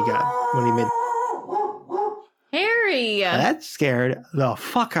money when he made. Harry! That scared the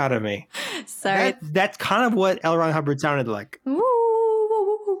fuck out of me. Sorry. That's kind of what L. Ron Hubbard sounded like. Ooh.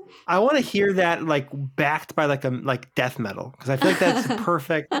 I want to hear that like backed by like death metal, because I feel like that's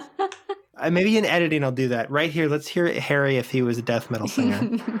perfect. Maybe in editing I'll do that. Right here, let's hear Harry if he was a death metal singer.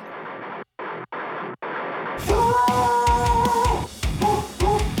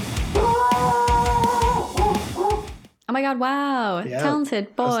 Oh my God, wow. Yeah.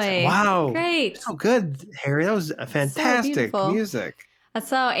 Talented boy. Wow. Great. So good, Harry. That was a fantastic music. That's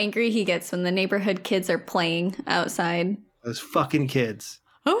how angry he gets when the neighborhood kids are playing outside. Those fucking kids.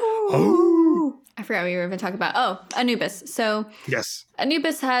 Oh. I forgot what we were even talking about. Oh, Anubis. So yes,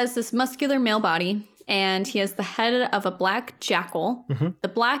 Anubis has this muscular male body, and he has the head of a black jackal. Mm-hmm. The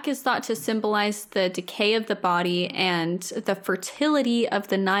black is thought to symbolize the decay of the body and the fertility of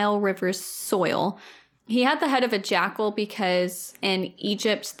the Nile River's soil. He had the head of a jackal because in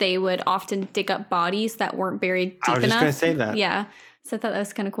Egypt, they would often dig up bodies that weren't buried deep enough. I was just going to say that. Yeah. So I thought that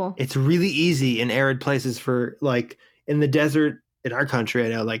was kind of cool. It's really easy in arid places for, like, in the desert in our country, I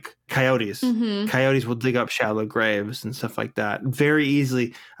know, like, coyotes. Mm-hmm. Coyotes will dig up shallow graves and stuff like that very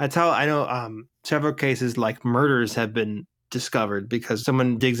easily. That's how I know several cases, like, murders have been discovered because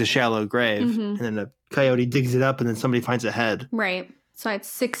someone digs a shallow grave and then a coyote digs it up and then somebody finds a head. Right. So it's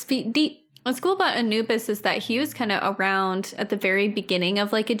 6 feet deep. What's cool about Anubis is that he was kind of around at the very beginning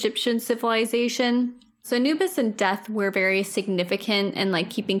of like Egyptian civilization. So Anubis and death were very significant in like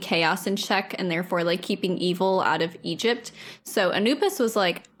keeping chaos in check and therefore like keeping evil out of Egypt. So Anubis was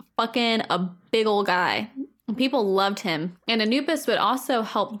like fucking a big old guy. People loved him. And Anubis would also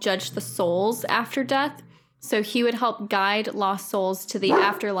help judge the souls after death. So he would help guide lost souls to the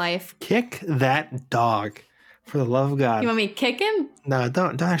afterlife. Kick that dog. For the love of God. You want me to kick him? No,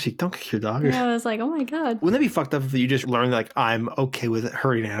 don't kick your dog. Yeah, I was like, oh my God. Wouldn't that be fucked up if you just learned, like, I'm okay with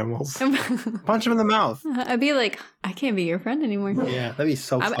hurting animals? Punch him in the mouth. I'd be like, I can't be your friend anymore. Yeah, that'd be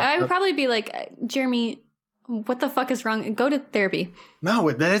so fucked I would up. probably be like, Jeremy, what the fuck is wrong? Go to therapy.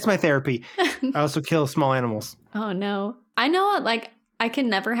 No, that is my therapy. I also kill small animals. Oh, no. I know, like, I can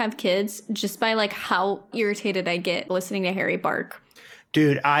never have kids just by, like, how irritated I get listening to Harry bark.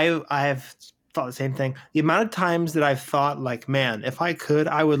 Dude, I've thought the same thing. The amount of times that I've thought, like, man, if I could,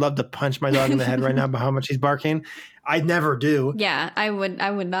 I would love to punch my dog in the head right now by how much he's barking. I never do. Yeah, I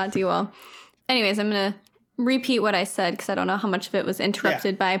would not do well. Anyways, I'm going to repeat what I said because I don't know how much of it was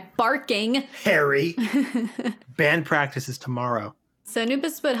interrupted by barking. Harry. Band practice is tomorrow. So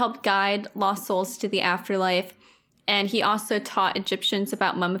Anubis would help guide lost souls to the afterlife. And he also taught Egyptians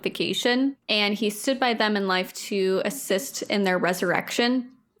about mummification. And he stood by them in life to assist in their resurrection.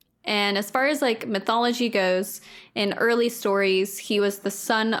 And as far as like mythology goes, in early stories, he was the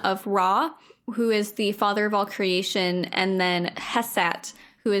son of Ra, who is the father of all creation, and then Hesat,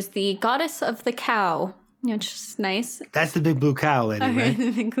 who is the goddess of the cow, which is nice. That's the big blue cow lady, right? The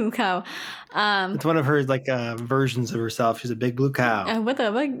big blue cow. It's one of her like versions of herself. She's a big blue cow. What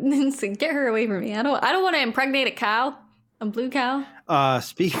the fuck? Get her away from me. I don't want to impregnate a cow. A blue cow?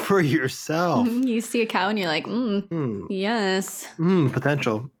 Speak for yourself. You see a cow and you're like, yes.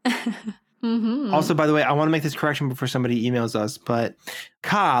 Potential. Mm-hmm. Also, by the way, I want to make this correction before somebody emails us, but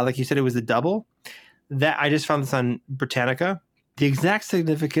Ka, like you said, it was a double. That I just found this on Britannica. The exact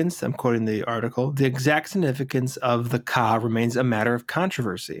significance, I'm quoting the article, the exact significance of the Ka remains a matter of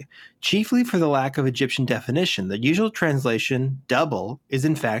controversy, chiefly for the lack of Egyptian definition. The usual translation, double, is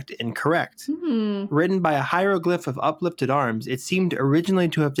in fact incorrect. Written by a hieroglyph of uplifted arms, it seemed originally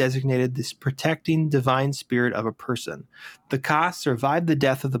to have designated this protecting divine spirit of a person. The Ka survived the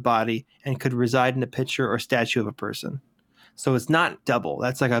death of the body and could reside in a picture or statue of a person. So it's not double.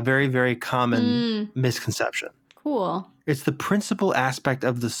 That's like a very, very common misconception. Cool. It's the principal aspect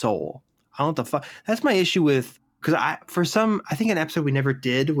of the soul. I don't know what the fuck. That's my issue with, because I think an episode we never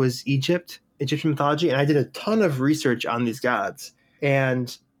did was Egyptian mythology, and I did a ton of research on these gods.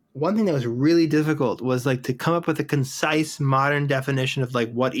 And one thing that was really difficult was like to come up with a concise modern definition of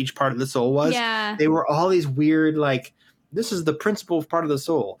like what each part of the soul was. Yeah. They were all these weird, like, this is the principal part of the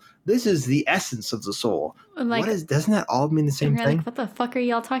soul. This is the essence of the soul. Like, doesn't that all mean the same thing? Like, what the fuck are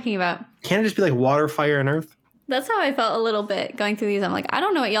y'all talking about? Can't it just be like water, fire, and earth? That's how I felt a little bit going through these. I'm like, I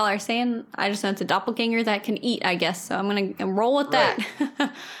don't know what y'all are saying. I just know it's a doppelganger that can eat, I guess. So I'm going to roll with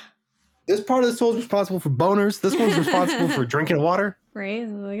that. This part of the soul is responsible for boners. This one's responsible for drinking water. Right?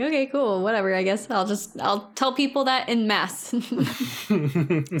 I'm like, okay, cool. Whatever, I guess. I'll tell people that en masse.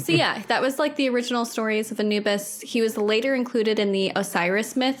 So yeah, that was like the original stories of Anubis. He was later included in the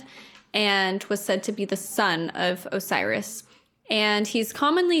Osiris myth and was said to be the son of Osiris. And he's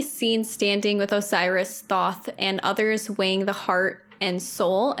commonly seen standing with Osiris, Thoth, and others weighing the heart and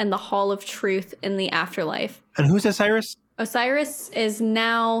soul in the Hall of Truth in the afterlife. And who's Osiris? Osiris is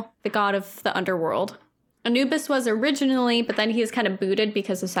now the god of the underworld. Anubis was originally, but then he was kind of booted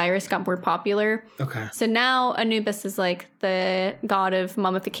because Osiris got more popular. Okay. So now Anubis is like the god of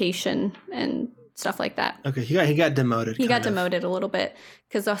mummification and stuff like that. Okay, he got demoted. He got demoted a little bit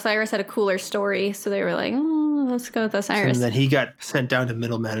because Osiris had a cooler story. So they were like, oh, let's go with Osiris. And then he got sent down to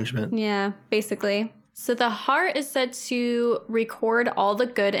middle management. Yeah, basically. So the heart is said to record all the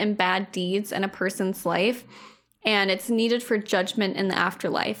good and bad deeds in a person's life, and it's needed for judgment in the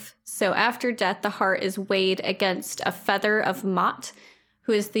afterlife. So after death, the heart is weighed against a feather of Maat,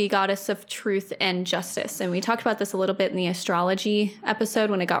 who is the goddess of truth and justice. And we talked about this a little bit in the astrology episode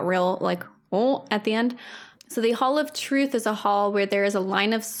when it got real, like, oh, at the end. So the Hall of Truth is a hall where there is a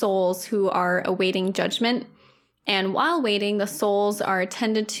line of souls who are awaiting judgment. And while waiting, the souls are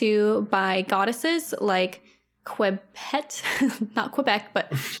tended to by goddesses like Quebet, not Quebec,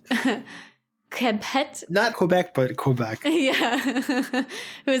 but Quebet. Not Quebec, but Quebec. Yeah.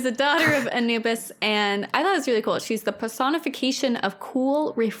 Who is the daughter of Anubis. And I thought it was really cool. She's the personification of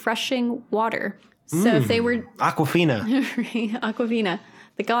cool, refreshing water. So if they were... Aquafina. Aquafina,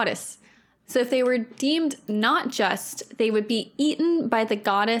 the goddess. So if they were deemed not just, they would be eaten by the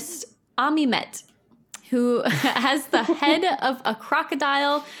goddess Amimet, who has the head of a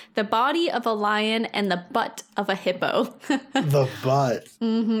crocodile, the body of a lion, and the butt of a hippo. The butt.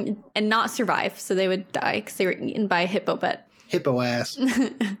 Mm-hmm. And not survive, so they would die because they were eaten by a hippo butt. Hippo ass.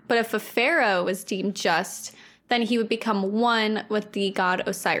 But if a pharaoh was deemed just, then he would become one with the god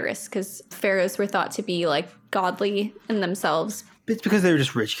Osiris, because pharaohs were thought to be like godly in themselves. It's because they were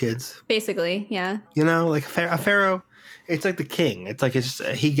just rich kids. Basically, yeah. You know, like a pharaoh, it's like the king. It's like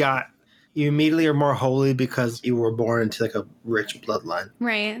you immediately are more holy because you were born into like a rich bloodline.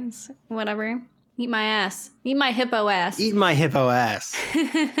 Right. It's whatever. Eat my ass. Eat my hippo ass. Eat my hippo ass.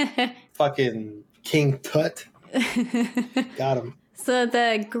 Fucking King Tut. Got him. So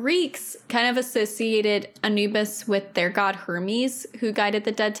the Greeks kind of associated Anubis with their god Hermes, who guided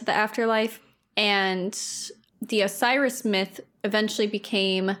the dead to the afterlife. And the Osiris myth eventually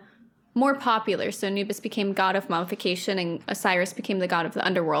became more popular. So Anubis became god of mummification and Osiris became the god of the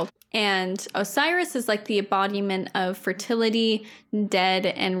underworld. And Osiris is like the embodiment of fertility, dead,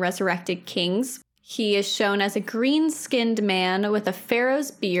 and resurrected kings. He is shown as a green-skinned man with a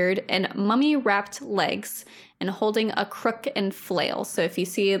pharaoh's beard and mummy-wrapped legs and holding a crook and flail. So if you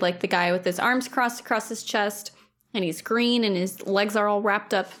see like the guy with his arms crossed across his chest and he's green and his legs are all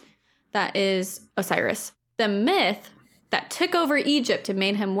wrapped up, that is Osiris. The myth that took over Egypt and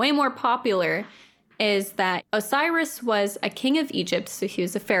made him way more popular is that Osiris was a king of Egypt, so he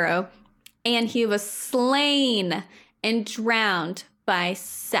was a pharaoh, and he was slain and drowned by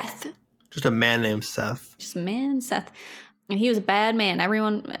Seth. Just a man named Seth. Just a man, Seth. And he was a bad man.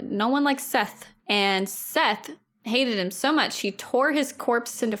 No one liked Seth. And Seth hated him so much, he tore his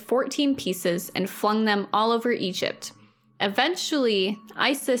corpse into 14 pieces and flung them all over Egypt. Eventually,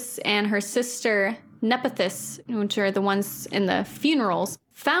 Isis and her sister Nephthys, which are the ones in the funerals,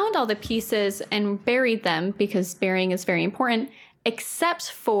 found all the pieces and buried them because burying is very important, except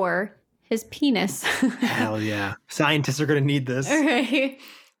for his penis. Hell yeah. Scientists are going to need this. Right.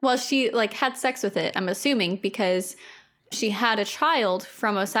 Well, she had sex with it, I'm assuming, because she had a child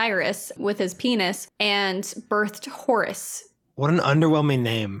from Osiris with his penis and birthed Horus. What an underwhelming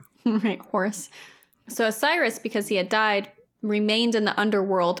name. Right, Horus. So Osiris, because he had died, remained in the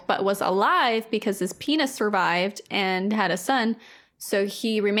underworld, but was alive because his penis survived and had a son. So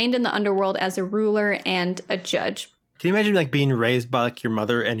he remained in the underworld as a ruler and a judge. Can you imagine being raised by your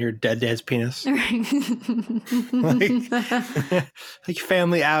mother and your dead dad's penis? like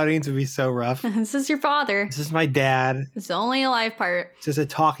family outings would be so rough. This is your father. This is my dad. It's the only alive part. It's just a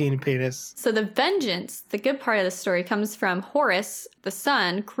talking penis. So the vengeance, the good part of the story, comes from Horus, the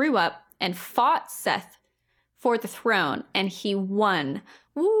son, grew up and fought Seth for the throne, and he won.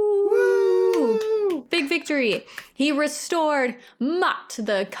 Woo! Woo! Big victory. He restored Maat,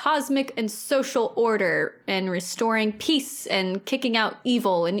 the cosmic and social order, and restoring peace and kicking out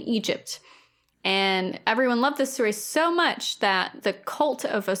evil in Egypt. And everyone loved this story so much that the cult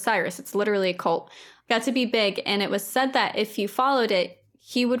of Osiris, it's literally a cult, got to be big. And it was said that if you followed it,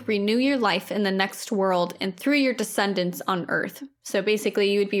 he would renew your life in the next world and through your descendants on Earth. So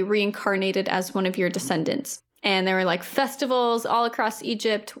basically, you would be reincarnated as one of your descendants. And there were like festivals all across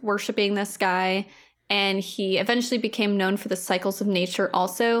Egypt worshiping this guy. And he eventually became known for the cycles of nature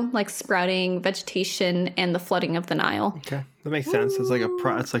also, like sprouting vegetation and the flooding of the Nile. Okay, that makes sense. It's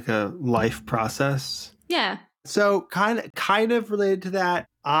like a life process. Yeah. So kind of related to that,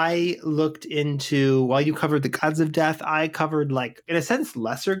 I looked into, while you covered the gods of death, I covered like, in a sense,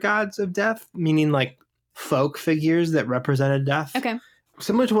 lesser gods of death, meaning like folk figures that represented death. Okay.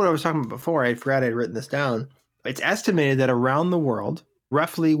 Similar to what I was talking about before, I forgot I'd written this down. It's estimated that around the world,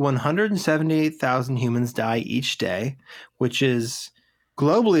 roughly 178,000 humans die each day, which is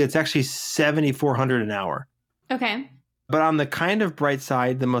globally, it's actually 7,400 an hour. Okay. But on the kind of bright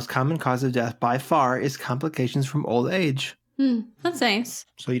side, the most common cause of death by far is complications from old age. That's nice.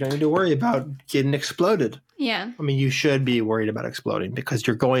 So you don't need to worry about getting exploded. Yeah. I mean, you should be worried about exploding because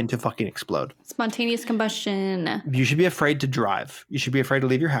you're going to fucking explode. Spontaneous combustion. You should be afraid to drive. You should be afraid to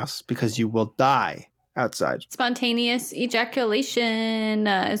leave your house because you will die outside. Spontaneous ejaculation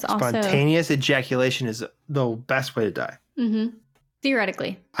is also... Spontaneous ejaculation is the best way to die. Mm-hmm.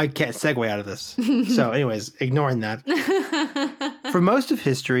 Theoretically. I can't segue out of this. So anyways, ignoring that. For most of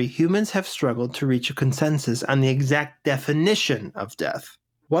history, humans have struggled to reach a consensus on the exact definition of death.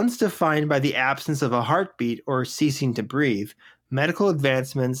 Once defined by the absence of a heartbeat or ceasing to breathe, medical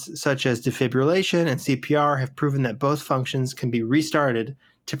advancements such as defibrillation and CPR have proven that both functions can be restarted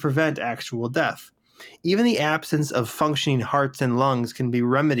to prevent actual death. Even the absence of functioning hearts and lungs can be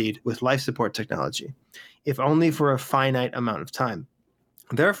remedied with life support technology, if only for a finite amount of time.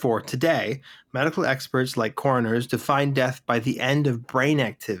 Therefore, today, medical experts like coroners define death by the end of brain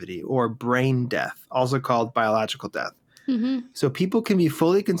activity or brain death, also called biological death. Mm-hmm. So people can be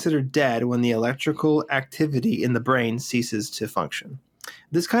fully considered dead when the electrical activity in the brain ceases to function.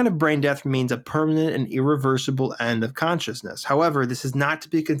 This kind of brain death means a permanent and irreversible end of consciousness. However, this is not to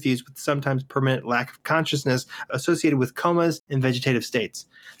be confused with sometimes permanent lack of consciousness associated with comas and vegetative states.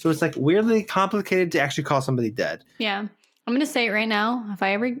 So it's like weirdly complicated to actually call somebody dead. Yeah. I'm going to say it right now. If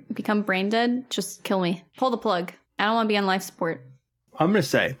I ever become brain dead, just kill me. Pull the plug. I don't want to be on life support. I'm going to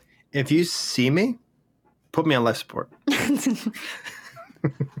say, if you see me, put me on life support.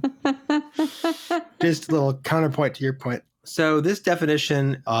 Just a little counterpoint to your point. So this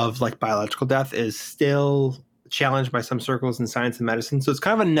definition of like biological death is still challenged by some circles in science and medicine. So it's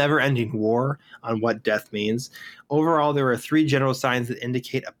kind of a never-ending war on what death means. Overall, there are 3 general signs that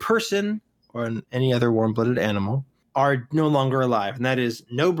indicate a person or any other warm-blooded animal are no longer alive. And that is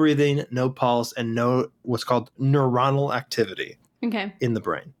no breathing, no pulse, and no what's called neuronal activity in the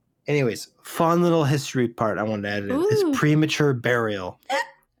brain. Anyways, fun little history part I wanted to add in is premature burial.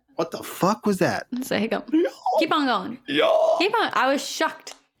 What the fuck was that? It's a hiccup. Keep on going. Yeah. Keep on. I was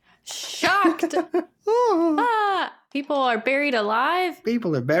shocked. Shocked. People are buried alive.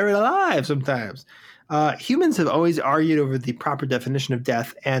 People are buried alive sometimes. Humans have always argued over the proper definition of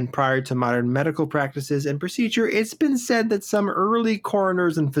death, and prior to modern medical practices and procedure, it's been said that some early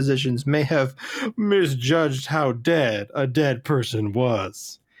coroners and physicians may have misjudged how dead a dead person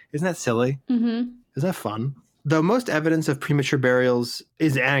was. Isn't that silly? Mm-hmm. Isn't that fun? Though most evidence of premature burials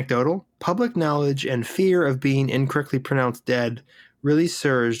is anecdotal, public knowledge and fear of being incorrectly pronounced dead really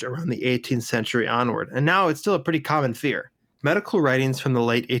surged around the 18th century onward, and now it's still a pretty common fear. Medical writings from the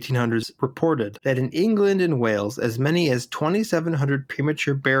late 1800s reported that in England and Wales, as many as 2,700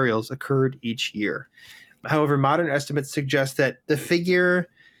 premature burials occurred each year. However, modern estimates suggest that the figure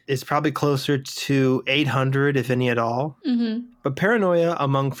is probably closer to 800, if any at all. Mm-hmm. But paranoia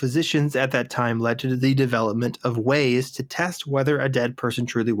among physicians at that time led to the development of ways to test whether a dead person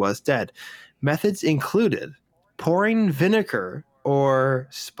truly was dead. Methods included pouring vinegar or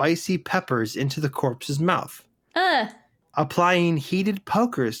spicy peppers into the corpse's mouth. Applying heated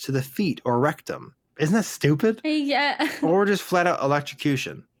pokers to the feet or rectum. Isn't that stupid? Yeah. Or just flat out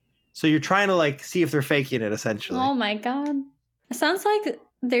electrocution. So you're trying to like see if they're faking it, essentially. Oh my God. It sounds like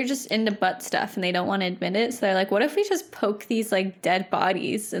they're just into butt stuff and they don't want to admit it. So they're like, what if we just poke these like dead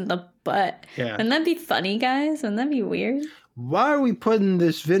bodies in the butt? Yeah. Wouldn't that be funny, guys? Wouldn't that be weird? Why are we putting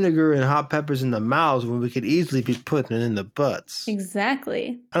this vinegar and hot peppers in the mouths when we could easily be putting it in the butts?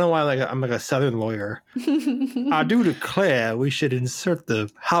 Exactly. I don't know why I'm like a Southern lawyer. I do declare we should insert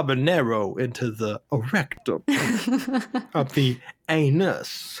the habanero into the rectum of the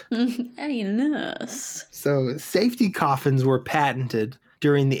anus. Anus. So safety coffins were patented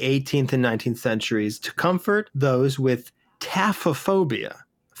during the 18th and 19th centuries to comfort those with taphophobia,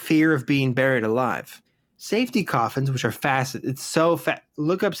 fear of being buried alive. Safety coffins, which are fast. It's so fast.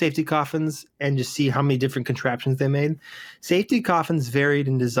 Look up safety coffins and just see how many different contraptions they made. Safety coffins varied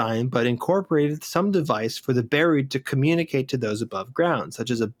in design, but incorporated some device for the buried to communicate to those above ground,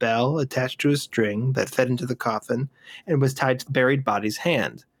 such as a bell attached to a string that fed into the coffin and was tied to the buried body's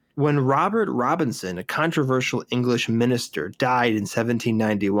hand. When Robert Robinson, a controversial English minister, died in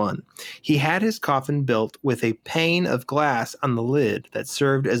 1791, he had his coffin built with a pane of glass on the lid that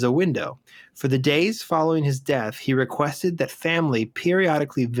served as a window. For the days following his death, he requested that family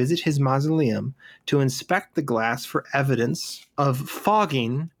periodically visit his mausoleum to inspect the glass for evidence of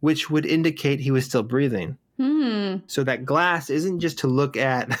fogging, which would indicate he was still breathing. So that glass isn't just to look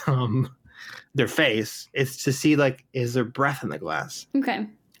at their face, it's to see, like, is there breath in the glass? Okay.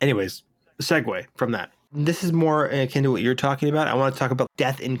 Anyways, segue from that. This is more akin to what you're talking about. I want to talk about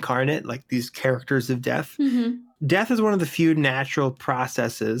death incarnate, like these characters of death. Death is one of the few natural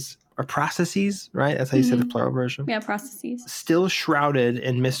processes, or processes, right? That's how you say the plural version. Yeah, processes. Still shrouded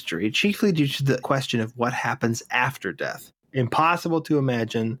in mystery, chiefly due to the question of what happens after death. Impossible to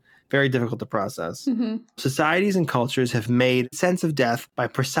imagine, very difficult to process. Societies and cultures have made sense of death by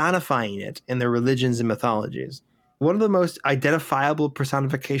personifying it in their religions and mythologies. One of the most identifiable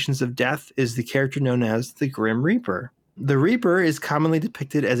personifications of death is the character known as the Grim Reaper. The Reaper is commonly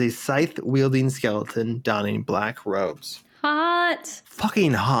depicted as a scythe-wielding skeleton donning black robes. Hot.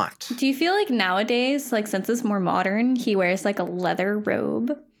 Fucking hot. Do you feel like nowadays, like since it's more modern, he wears like a leather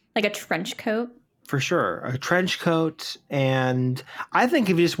robe, like a trench coat? For sure. A trench coat, and I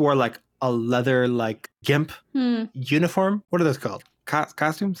think if he just wore like a leather like gimp uniform, what are those called?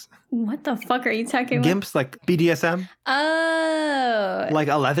 Costumes? What the fuck are you talking about? Gimps, like BDSM? Oh. Like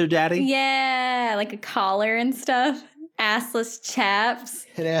a leather daddy? Yeah, like a collar and stuff. Assless chaps.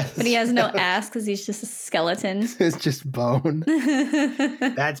 But he has no ass because he's just a skeleton. It's just bone.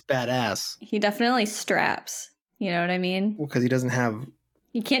 That's badass. He definitely straps. You know what I mean? Well, because he doesn't have...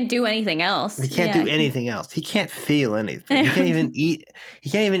 He can't do anything else. He can't do anything else. He can't feel anything. He can't even eat. He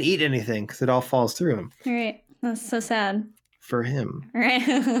can't even eat anything because it all falls through him. Right. That's so sad. For him. Right.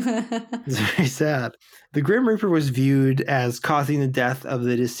 It's very sad. The Grim Reaper was viewed as causing the death of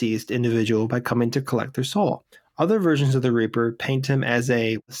the deceased individual by coming to collect their soul. Other versions of the Reaper paint him as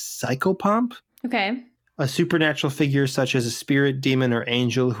a psychopomp. Okay. A supernatural figure such as a spirit, demon, or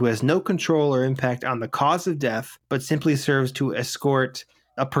angel who has no control or impact on the cause of death, but simply serves to escort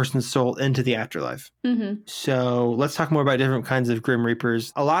a person's soul into the afterlife. So let's talk more about different kinds of Grim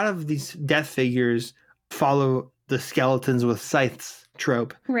Reapers. A lot of these death figures follow the skeletons with scythes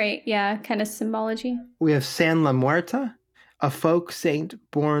trope. Right, yeah, kind of symbology. We have San La Muerta, a folk saint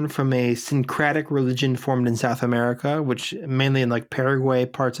born from a syncretic religion formed in South America, which mainly in like Paraguay,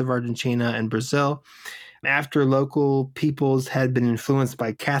 parts of Argentina, and Brazil, after local peoples had been influenced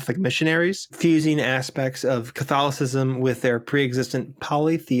by Catholic missionaries, fusing aspects of Catholicism with their pre-existent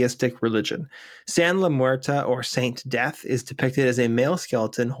polytheistic religion. San La Muerta, or Saint Death, is depicted as a male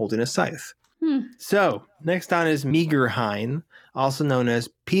skeleton holding a scythe. So, next on is Meagerhein, also known as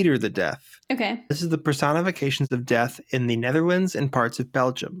Peter the Death. Okay. This is the personifications of death in the Netherlands and parts of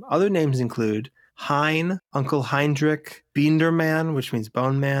Belgium. Other names include Hein, Uncle Heinrich, Beenderman, which means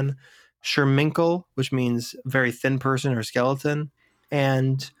bone man, Scherminkel, which means very thin person or skeleton,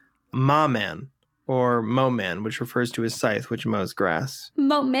 and Ma-man, or Mo-man, which refers to his scythe, which mows grass.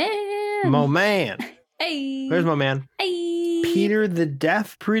 Mo-man! Mo-man! Hey! There's Mo-man. Hey! Peter the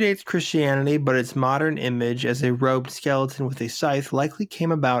Death predates Christianity, but its modern image as a robed skeleton with a scythe likely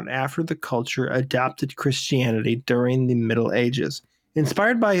came about after the culture adopted Christianity during the Middle Ages.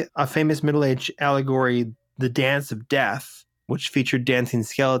 Inspired by a famous Middle Age allegory, The Dance of Death, which featured dancing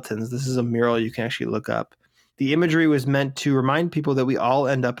skeletons, this is a mural you can actually look up. The imagery was meant to remind people that we all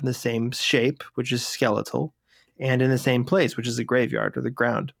end up in the same shape, which is skeletal, and in the same place, which is the graveyard or the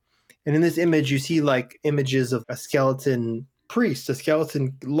ground. And in this image, you see like images of a skeleton priest, a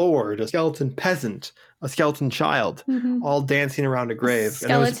skeleton lord, a skeleton peasant, a skeleton child, all dancing around a grave. A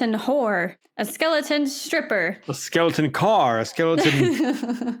skeleton whore, a skeleton stripper, a skeleton car, a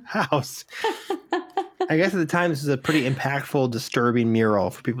skeleton house. I guess at the time, this is a pretty impactful, disturbing mural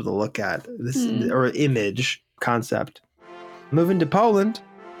for people to look at, this or image concept. Moving to Poland,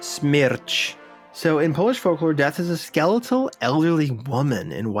 Śmierć. So in Polish folklore, death is a skeletal elderly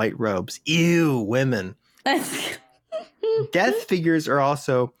woman in white robes. Ew, women. Death figures are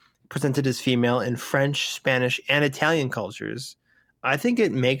also presented as female in French, Spanish, and Italian cultures. I think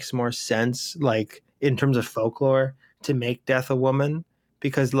it makes more sense, like, in terms of folklore, to make death a woman,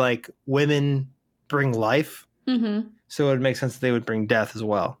 because, like, women bring life. So it would make sense that they would bring death as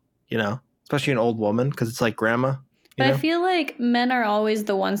well, you know? Especially an old woman, because it's like grandma. But I feel like men are always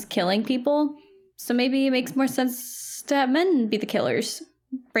the ones killing people. So maybe it makes more sense to have men be the killers.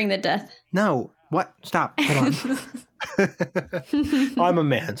 Bring the death. No. What? Stop. Hold on. I'm a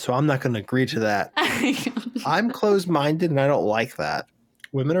man, so I'm not going to agree to that. I'm closed-minded, and I don't like that.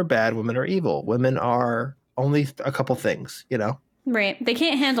 Women are bad. Women are evil. Women are only a couple things, you know? Right. They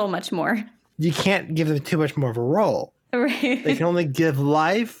can't handle much more. You can't give them too much more of a role. Right. They can only give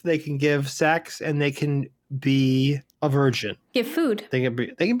life, they can give sex, and they can be a virgin. Give food. They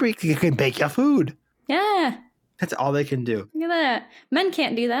can bake your food. Yeah. That's all they can do. Look at that. Men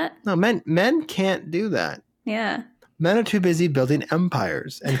can't do that. No, men can't do that. Yeah. Men are too busy building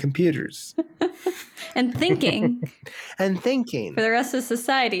empires and computers. And thinking. And thinking. For the rest of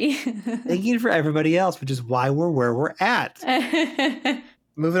society. Thinking for everybody else, which is why we're where we're at.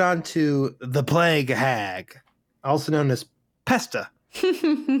 Moving on to the Plague Hag, also known as Pesta.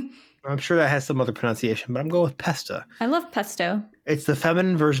 I'm sure that has some other pronunciation, but I'm going with Pesta. I love pesto. It's the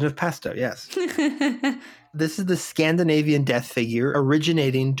feminine version of pesto, yes. This is the Scandinavian death figure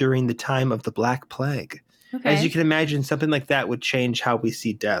originating during the time of the Black Plague. Okay. As you can imagine, something like that would change how we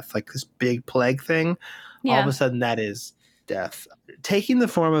see death. Like this big plague thing, all of a sudden that is death. Taking the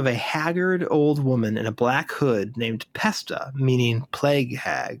form of a haggard old woman in a black hood named Pesta, meaning plague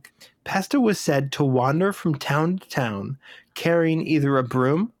hag. Pesta was said to wander from town to town carrying either a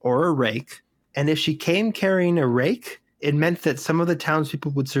broom or a rake, and if she came carrying a rake, it meant that some of the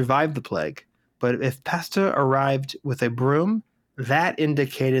townspeople would survive the plague. But if Pesta arrived with a broom, that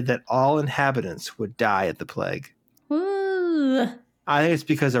indicated that all inhabitants would die at the plague. Ooh. I think it's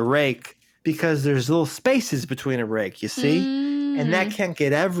because there's little spaces between a rake, you see? And that can't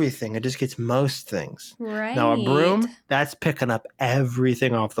get everything. It just gets most things. Right. Now, a broom, that's picking up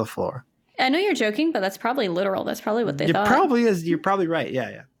everything off the floor. I know you're joking, but that's probably literal. That's probably what they thought. Probably is. You're probably right.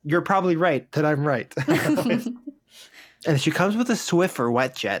 Yeah. You're probably right that I'm right. And she comes with a Swiffer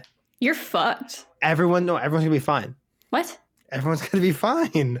wet jet. You're fucked. Everyone's going to be fine. What? Everyone's going to be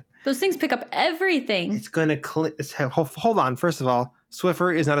fine. Those things pick up everything. It's going to hold on. First of all,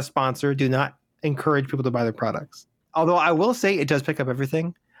 Swiffer is not a sponsor. Do not encourage people to buy their products. Although I will say it does pick up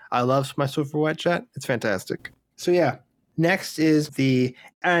everything. I love my Swiffer wet jet. It's fantastic. So yeah. Next is the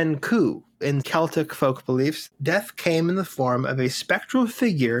Anku. In Celtic folk beliefs, death came in the form of a spectral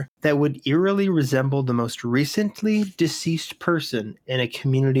figure that would eerily resemble the most recently deceased person in a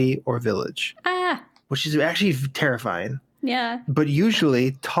community or village. Which is actually terrifying. Yeah. But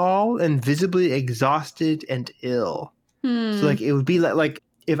usually tall and visibly exhausted and ill. So like it would be like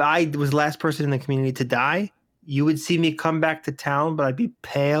if I was the last person in the community to die, you would see me come back to town, but I'd be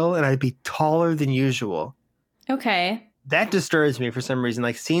pale and I'd be taller than usual. Okay. That disturbs me for some reason.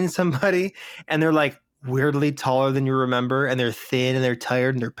 Like seeing somebody and they're like weirdly taller than you remember, and they're thin and they're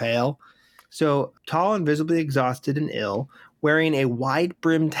tired and they're pale. So tall and visibly exhausted and ill, wearing a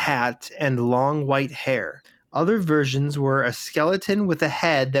wide-brimmed hat and long white hair. Other versions were a skeleton with a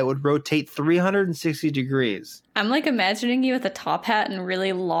head that would rotate 360 degrees. I'm like imagining you with a top hat and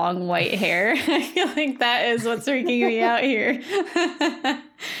really long white hair. I feel like that is what's freaking me out here.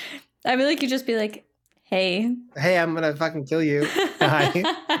 I feel like you'd just be like, hey, I'm going to fucking kill you.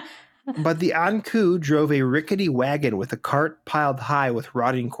 But the Anku drove a rickety wagon with a cart piled high with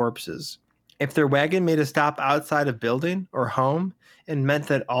rotting corpses. If their wagon made a stop outside a building or home, it meant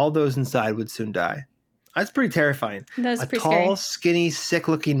that all those inside would soon die. That's pretty terrifying. That's pretty tall, scary. skinny,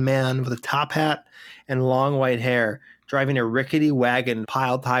 sick-looking man with a top hat and long white hair driving a rickety wagon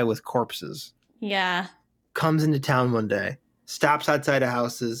piled high with corpses. Yeah. Comes into town one day, stops outside of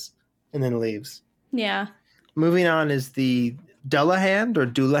houses, and then leaves. Yeah. Moving on is the Dullahan or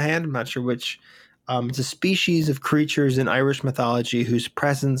Dullahan. I'm not sure which. It's a species of creatures in Irish mythology whose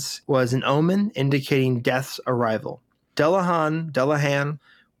presence was an omen indicating death's arrival. Dullahan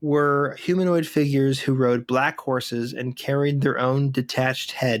were humanoid figures who rode black horses and carried their own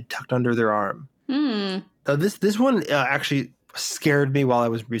detached head tucked under their arm. So this one actually scared me while I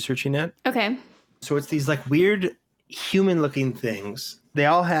was researching it. Okay. So it's these like weird human-looking things. They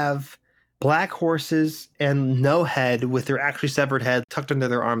all have black horses and no head with their actually severed head tucked under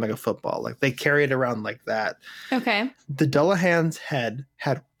their arm like a football. Like they carry it around like that. Okay. The Dullahan's head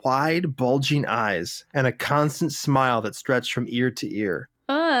had wide, bulging eyes and a constant smile that stretched from ear to ear.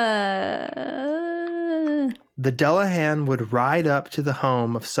 The Dullahan would ride up to the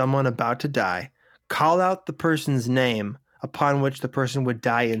home of someone about to die, call out the person's name, upon which the person would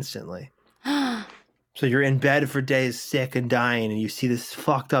die instantly. So you're in bed for days sick and dying, and you see this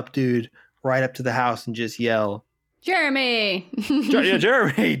fucked up dude ride up to the house and just yell, Jeremy!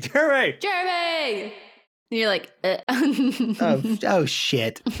 Jeremy! And you're like, oh,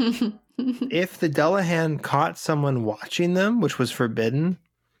 shit. If the Dullahan caught someone watching them, which was forbidden,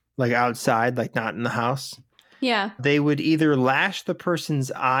 like outside, like not in the house. Yeah. They would either lash the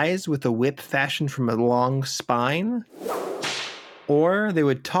person's eyes with a whip fashioned from a long spine, or they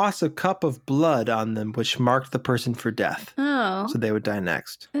would toss a cup of blood on them, which marked the person for death. Oh. So they would die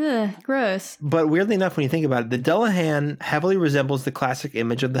next. Ugh, gross. But weirdly enough, when you think about it, the Dullahan heavily resembles the classic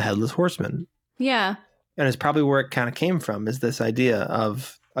image of the Headless Horseman. Yeah. And it's probably where it kind of came from, is this idea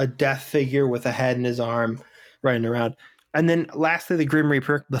of a death figure with a head in his arm running around. And then lastly, the Grim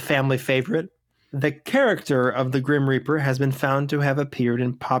Reaper, the family favorite. The character of the Grim Reaper has been found to have appeared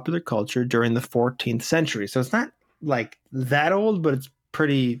in popular culture during the 14th century. So it's not like that old, but it's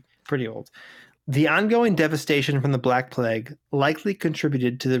pretty old. The ongoing devastation from the Black Plague likely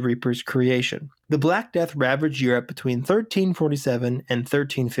contributed to the Reaper's creation. The Black Death ravaged Europe between 1347 and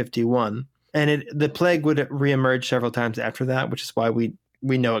 1351, and the plague would reemerge several times after that, which is why we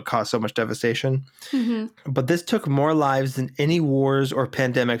know it caused so much devastation. Mm-hmm. But this took more lives than any wars or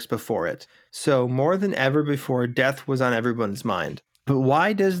pandemics before it. So more than ever before, death was on everyone's mind. But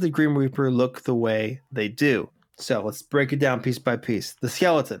why does the Grim Reaper look the way they do? So let's break it down piece by piece. The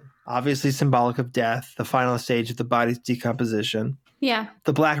skeleton, obviously symbolic of death, the final stage of the body's decomposition. Yeah.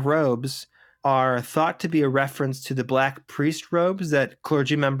 The black robes are thought to be a reference to the black priest robes that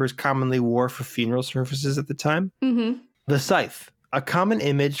clergy members commonly wore for funeral services at the time. Mm-hmm. The scythe, a common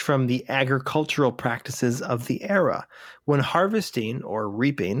image from the agricultural practices of the era. When harvesting or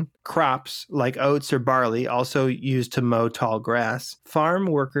reaping crops like oats or barley, also used to mow tall grass, farm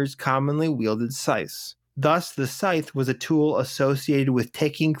workers commonly wielded scythes. Thus, the scythe was a tool associated with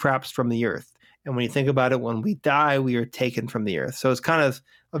taking crops from the earth. And when you think about it, when we die, we are taken from the earth. So it's kind of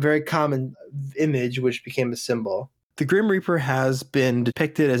a very common image, which became a symbol. The Grim Reaper has been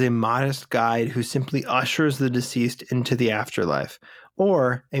depicted as a modest guide who simply ushers the deceased into the afterlife,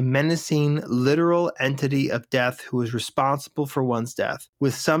 or a menacing, literal entity of death who is responsible for one's death,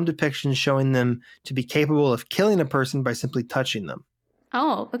 with some depictions showing them to be capable of killing a person by simply touching them.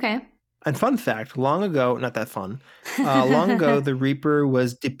 Oh, okay. And fun fact, long ago, not that fun, long ago, the Reaper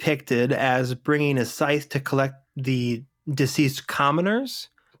was depicted as bringing a scythe to collect the deceased commoners,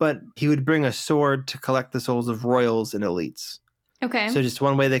 but he would bring a sword to collect the souls of royals and elites. Okay. So just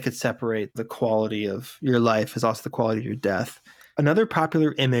one way they could separate the quality of your life is also the quality of your death. Another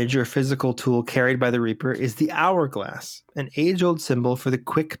popular image or physical tool carried by the Reaper is the hourglass, an age-old symbol for the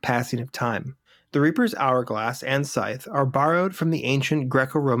quick passing of time. The Reaper's hourglass and scythe are borrowed from the ancient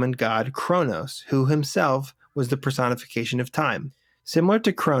Greco-Roman god Kronos, who himself was the personification of time. Similar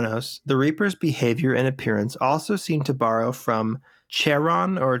to Kronos, the Reaper's behavior and appearance also seem to borrow from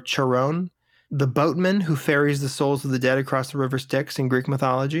Charon or Charon, the boatman who ferries the souls of the dead across the river Styx in Greek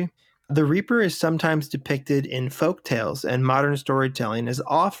mythology. The Reaper is sometimes depicted in folk tales and modern storytelling as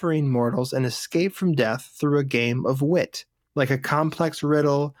offering mortals an escape from death through a game of wit, like a complex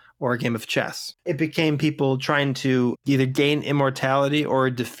riddle or a game of chess. It became people trying to either gain immortality or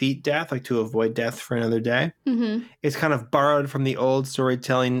defeat death, like to avoid death for another day. Mm-hmm. It's kind of borrowed from the old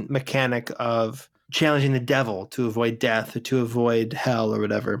storytelling mechanic of challenging the devil to avoid death or to avoid hell or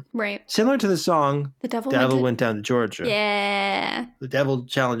whatever. Right. Similar to the song, The Devil Went Down to Georgia. Yeah. The devil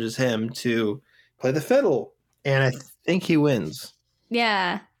challenges him to play the fiddle, and I think he wins.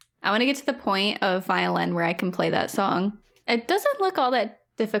 Yeah. I want to get to the point of violin where I can play that song. It doesn't look all that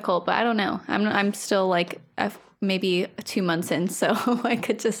difficult, but I don't know. I'm still like maybe 2 months in, so I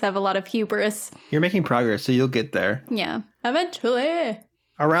could just have a lot of hubris. You're making progress, so you'll get there. Yeah, eventually.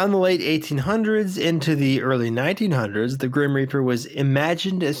 Around the late 1800s into the early 1900s, the Grim Reaper was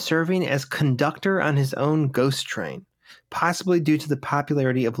imagined as serving as conductor on his own ghost train, possibly due to the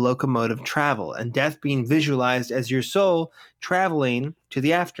popularity of locomotive travel and death being visualized as your soul traveling to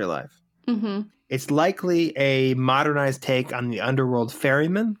the afterlife. Mm-hmm. It's likely a modernized take on the underworld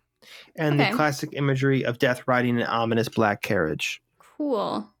ferryman and the classic imagery of death riding an ominous black carriage.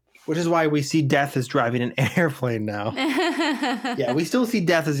 Cool. Which is why we see death as driving an airplane now. Yeah, we still see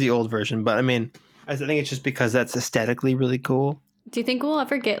death as the old version, but I mean, I think it's just because that's aesthetically really cool. Do you think we'll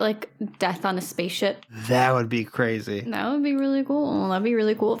ever get like death on a spaceship? That would be crazy. That would be really cool. That'd be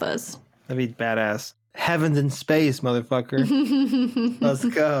really cool of us. That'd be badass. Heavens in space, motherfucker. Let's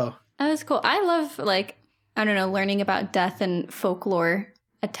go. That's cool. I love, like, I don't know, learning about death and folklore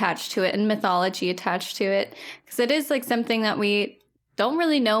attached to it and mythology attached to it. Because it is, like, something that we don't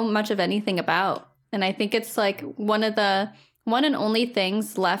really know much of anything about. And I think it's, like, one and only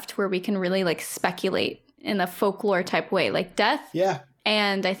things left where we can really, like, speculate in a folklore type way. Like death. Yeah.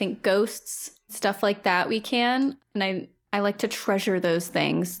 And I think ghosts, stuff like that we can. And I like to treasure those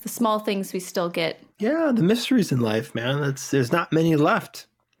things. The small things we still get. Yeah, the mysteries in life, man. There's not many left.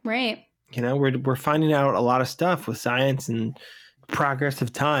 Right. You know, we're finding out a lot of stuff with science and progress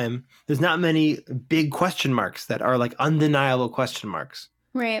of time, there's not many big question marks that are like undeniable question marks.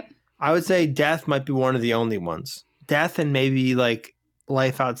 Right. I would say death might be one of the only ones. Death and maybe like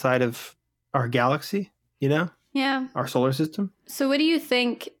life outside of our galaxy, you know? Yeah. Our solar system. So what do you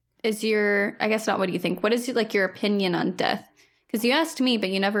think is I guess not what do you think, what is like your opinion on death? Because you asked me, but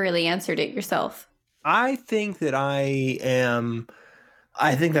you never really answered it yourself. I think that I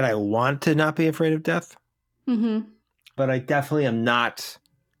want to not be afraid of death. Mm-hmm. But I definitely am not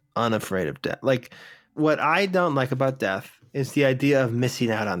unafraid of death. Like, what I don't like about death is the idea of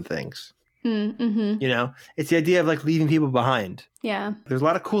missing out on things. Mm-hmm. You know, it's the idea of like leaving people behind. Yeah. There's a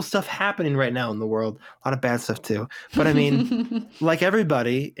lot of cool stuff happening right now in the world, a lot of bad stuff too. But I mean, like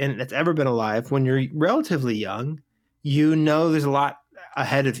everybody and that's ever been alive, when you're relatively young, you know there's a lot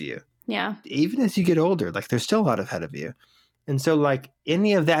ahead of you. Yeah. Even as you get older, like there's still a lot ahead of you. And so like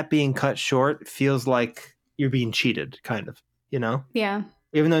any of that being cut short feels like you're being cheated, kind of, you know? Yeah.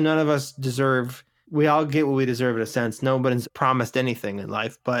 Even though none of us we all get what we deserve in a sense. Nobody's promised anything in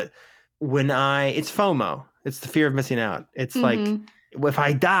life. But it's FOMO. It's the fear of missing out. It's like, if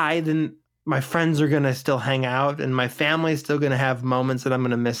I die, then my friends are going to still hang out and my family's still going to have moments that I'm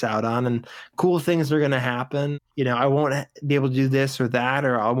going to miss out on and cool things are going to happen. You know, I won't be able to do this or that,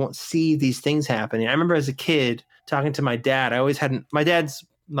 or I won't see these things happening. I remember as a kid talking to my dad, my dad's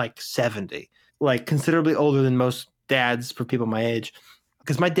like 70, like considerably older than most dads for people my age.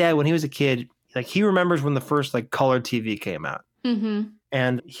 Because my dad, when he was a kid, like he remembers when the first like color TV came out. Mm-hmm.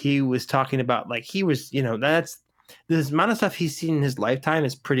 And he was talking about like he was, you know, that's the amount of stuff he's seen in his lifetime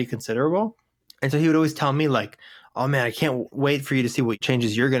is pretty considerable. And so he would always tell me like, oh man, I can't wait for you to see what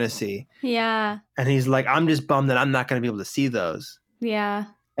changes you're going to see. Yeah. And he's like, I'm just bummed that I'm not going to be able to see those. Yeah.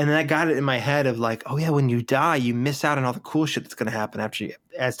 And then that got it in my head of like, oh yeah, when you die, you miss out on all the cool shit that's going to happen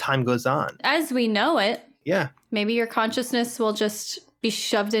as time goes on. As we know it. Yeah. Maybe your consciousness will just be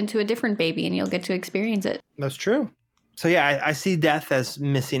shoved into a different baby and you'll get to experience it. That's true. So yeah, I see death as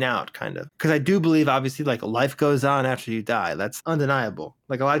missing out, kind of. Because I do believe, obviously, like life goes on after you die. That's undeniable.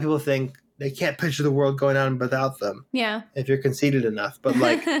 Like a lot of people think they can't picture the world going on without them. Yeah. If you're conceited enough. But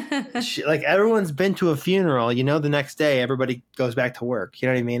like, like everyone's been to a funeral, you know, the next day everybody goes back to work. You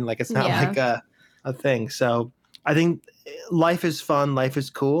know what I mean? Like it's not like a thing. So I think life is fun. Life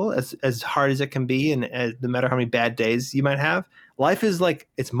is cool, as hard as it can be. And no matter how many bad days you might have, life is like,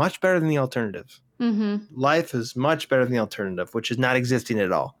 it's much better than the alternative. Mm-hmm. Life is much better than the alternative, which is not existing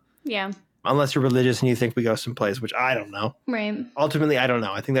at all. Yeah. Unless you're religious and you think we go someplace, which I don't know. Right. Ultimately, I don't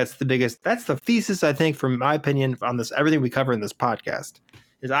know. I think that's the thesis, I think, from my opinion, on this, everything we cover in this podcast,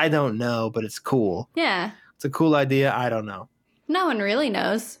 is I don't know, but it's cool. Yeah. It's a cool idea. I don't know. No one really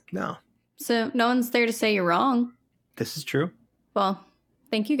knows. No. So no one's there to say you're wrong. This is true. Well,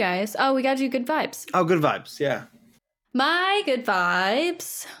 thank you guys. Oh, we got to do good vibes. Oh, good vibes. Yeah. My good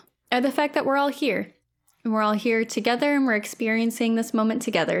vibes are the fact that we're all here. And we're all here together and we're experiencing this moment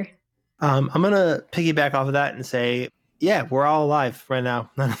together. I'm going to piggyback off of that and say, yeah, we're all alive right now.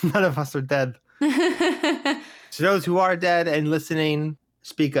 None of us are dead. To those who are dead and listening,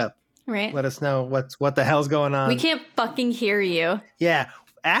 speak up. Right. Let us know what the hell's going on. We can't fucking hear you. Yeah.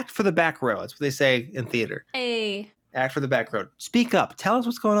 Act for the back row. That's what they say in theater. Hey. Act for the back row. Speak up. Tell us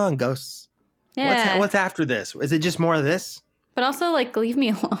what's going on, ghosts. Yeah. What's after this? Is it just more of this? But also, like, leave me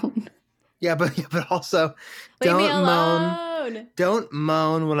alone. Yeah, but also, leave me don't alone. Don't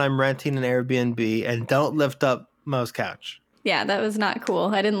moan when I'm renting an Airbnb, and don't lift up Mo's couch. Yeah, that was not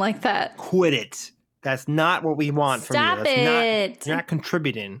cool. I didn't like that. Quit it. That's not what we want from you. Stop it. You're not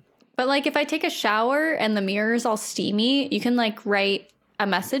contributing. But like, if I take a shower and the mirror is all steamy, you can like write a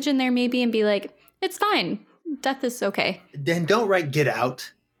message in there maybe and be like, it's fine. Death is okay. Then don't write "get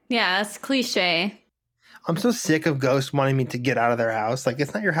out." Yeah, that's cliche. I'm so sick of ghosts wanting me to get out of their house. Like,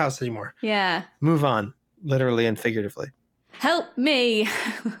 it's not your house anymore. Yeah. Move on, literally and figuratively. Help me.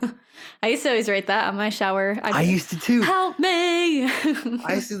 I used to always write that on my shower. I used to too. Help me.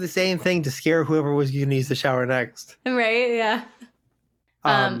 I used to do the same thing to scare whoever was going to use the shower next. Right, yeah.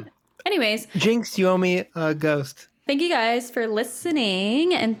 Anyways. Jinx, you owe me a ghost. Thank you guys for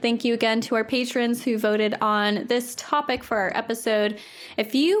listening, and thank you again to our patrons who voted on this topic for our episode.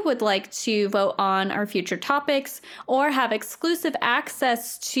 If you would like to vote on our future topics or have exclusive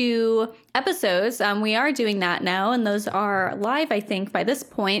access to episodes, we are doing that now, and those are live, I think, by this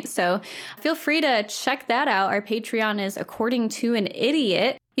point. So feel free to check that out. Our Patreon is According to an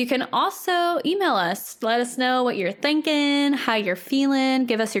Idiot. You can also email us. Let us know what you're thinking, how you're feeling.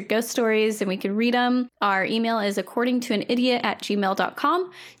 Give us your ghost stories and we can read them. Our email is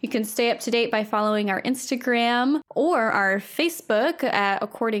accordingtoanidiot@gmail.com. You can stay up to date by following our Instagram or our Facebook at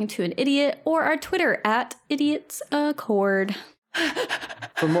According to an Idiot or our Twitter at Idiots Accord.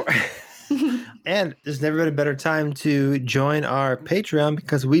 For more, and there's never been a better time to join our Patreon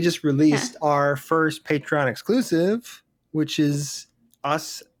because we just released our first Patreon exclusive, which is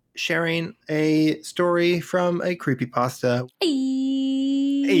us sharing a story from a creepypasta.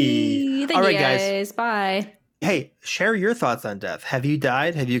 Hey. Thank you guys. Bye. Hey, share your thoughts on death. Have you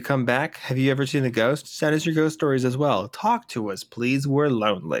died? Have you come back? Have you ever seen a ghost? Send us your ghost stories as well. Talk to us, please. We're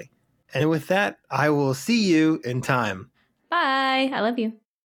lonely. And with that, I will see you in time. Bye. I love you.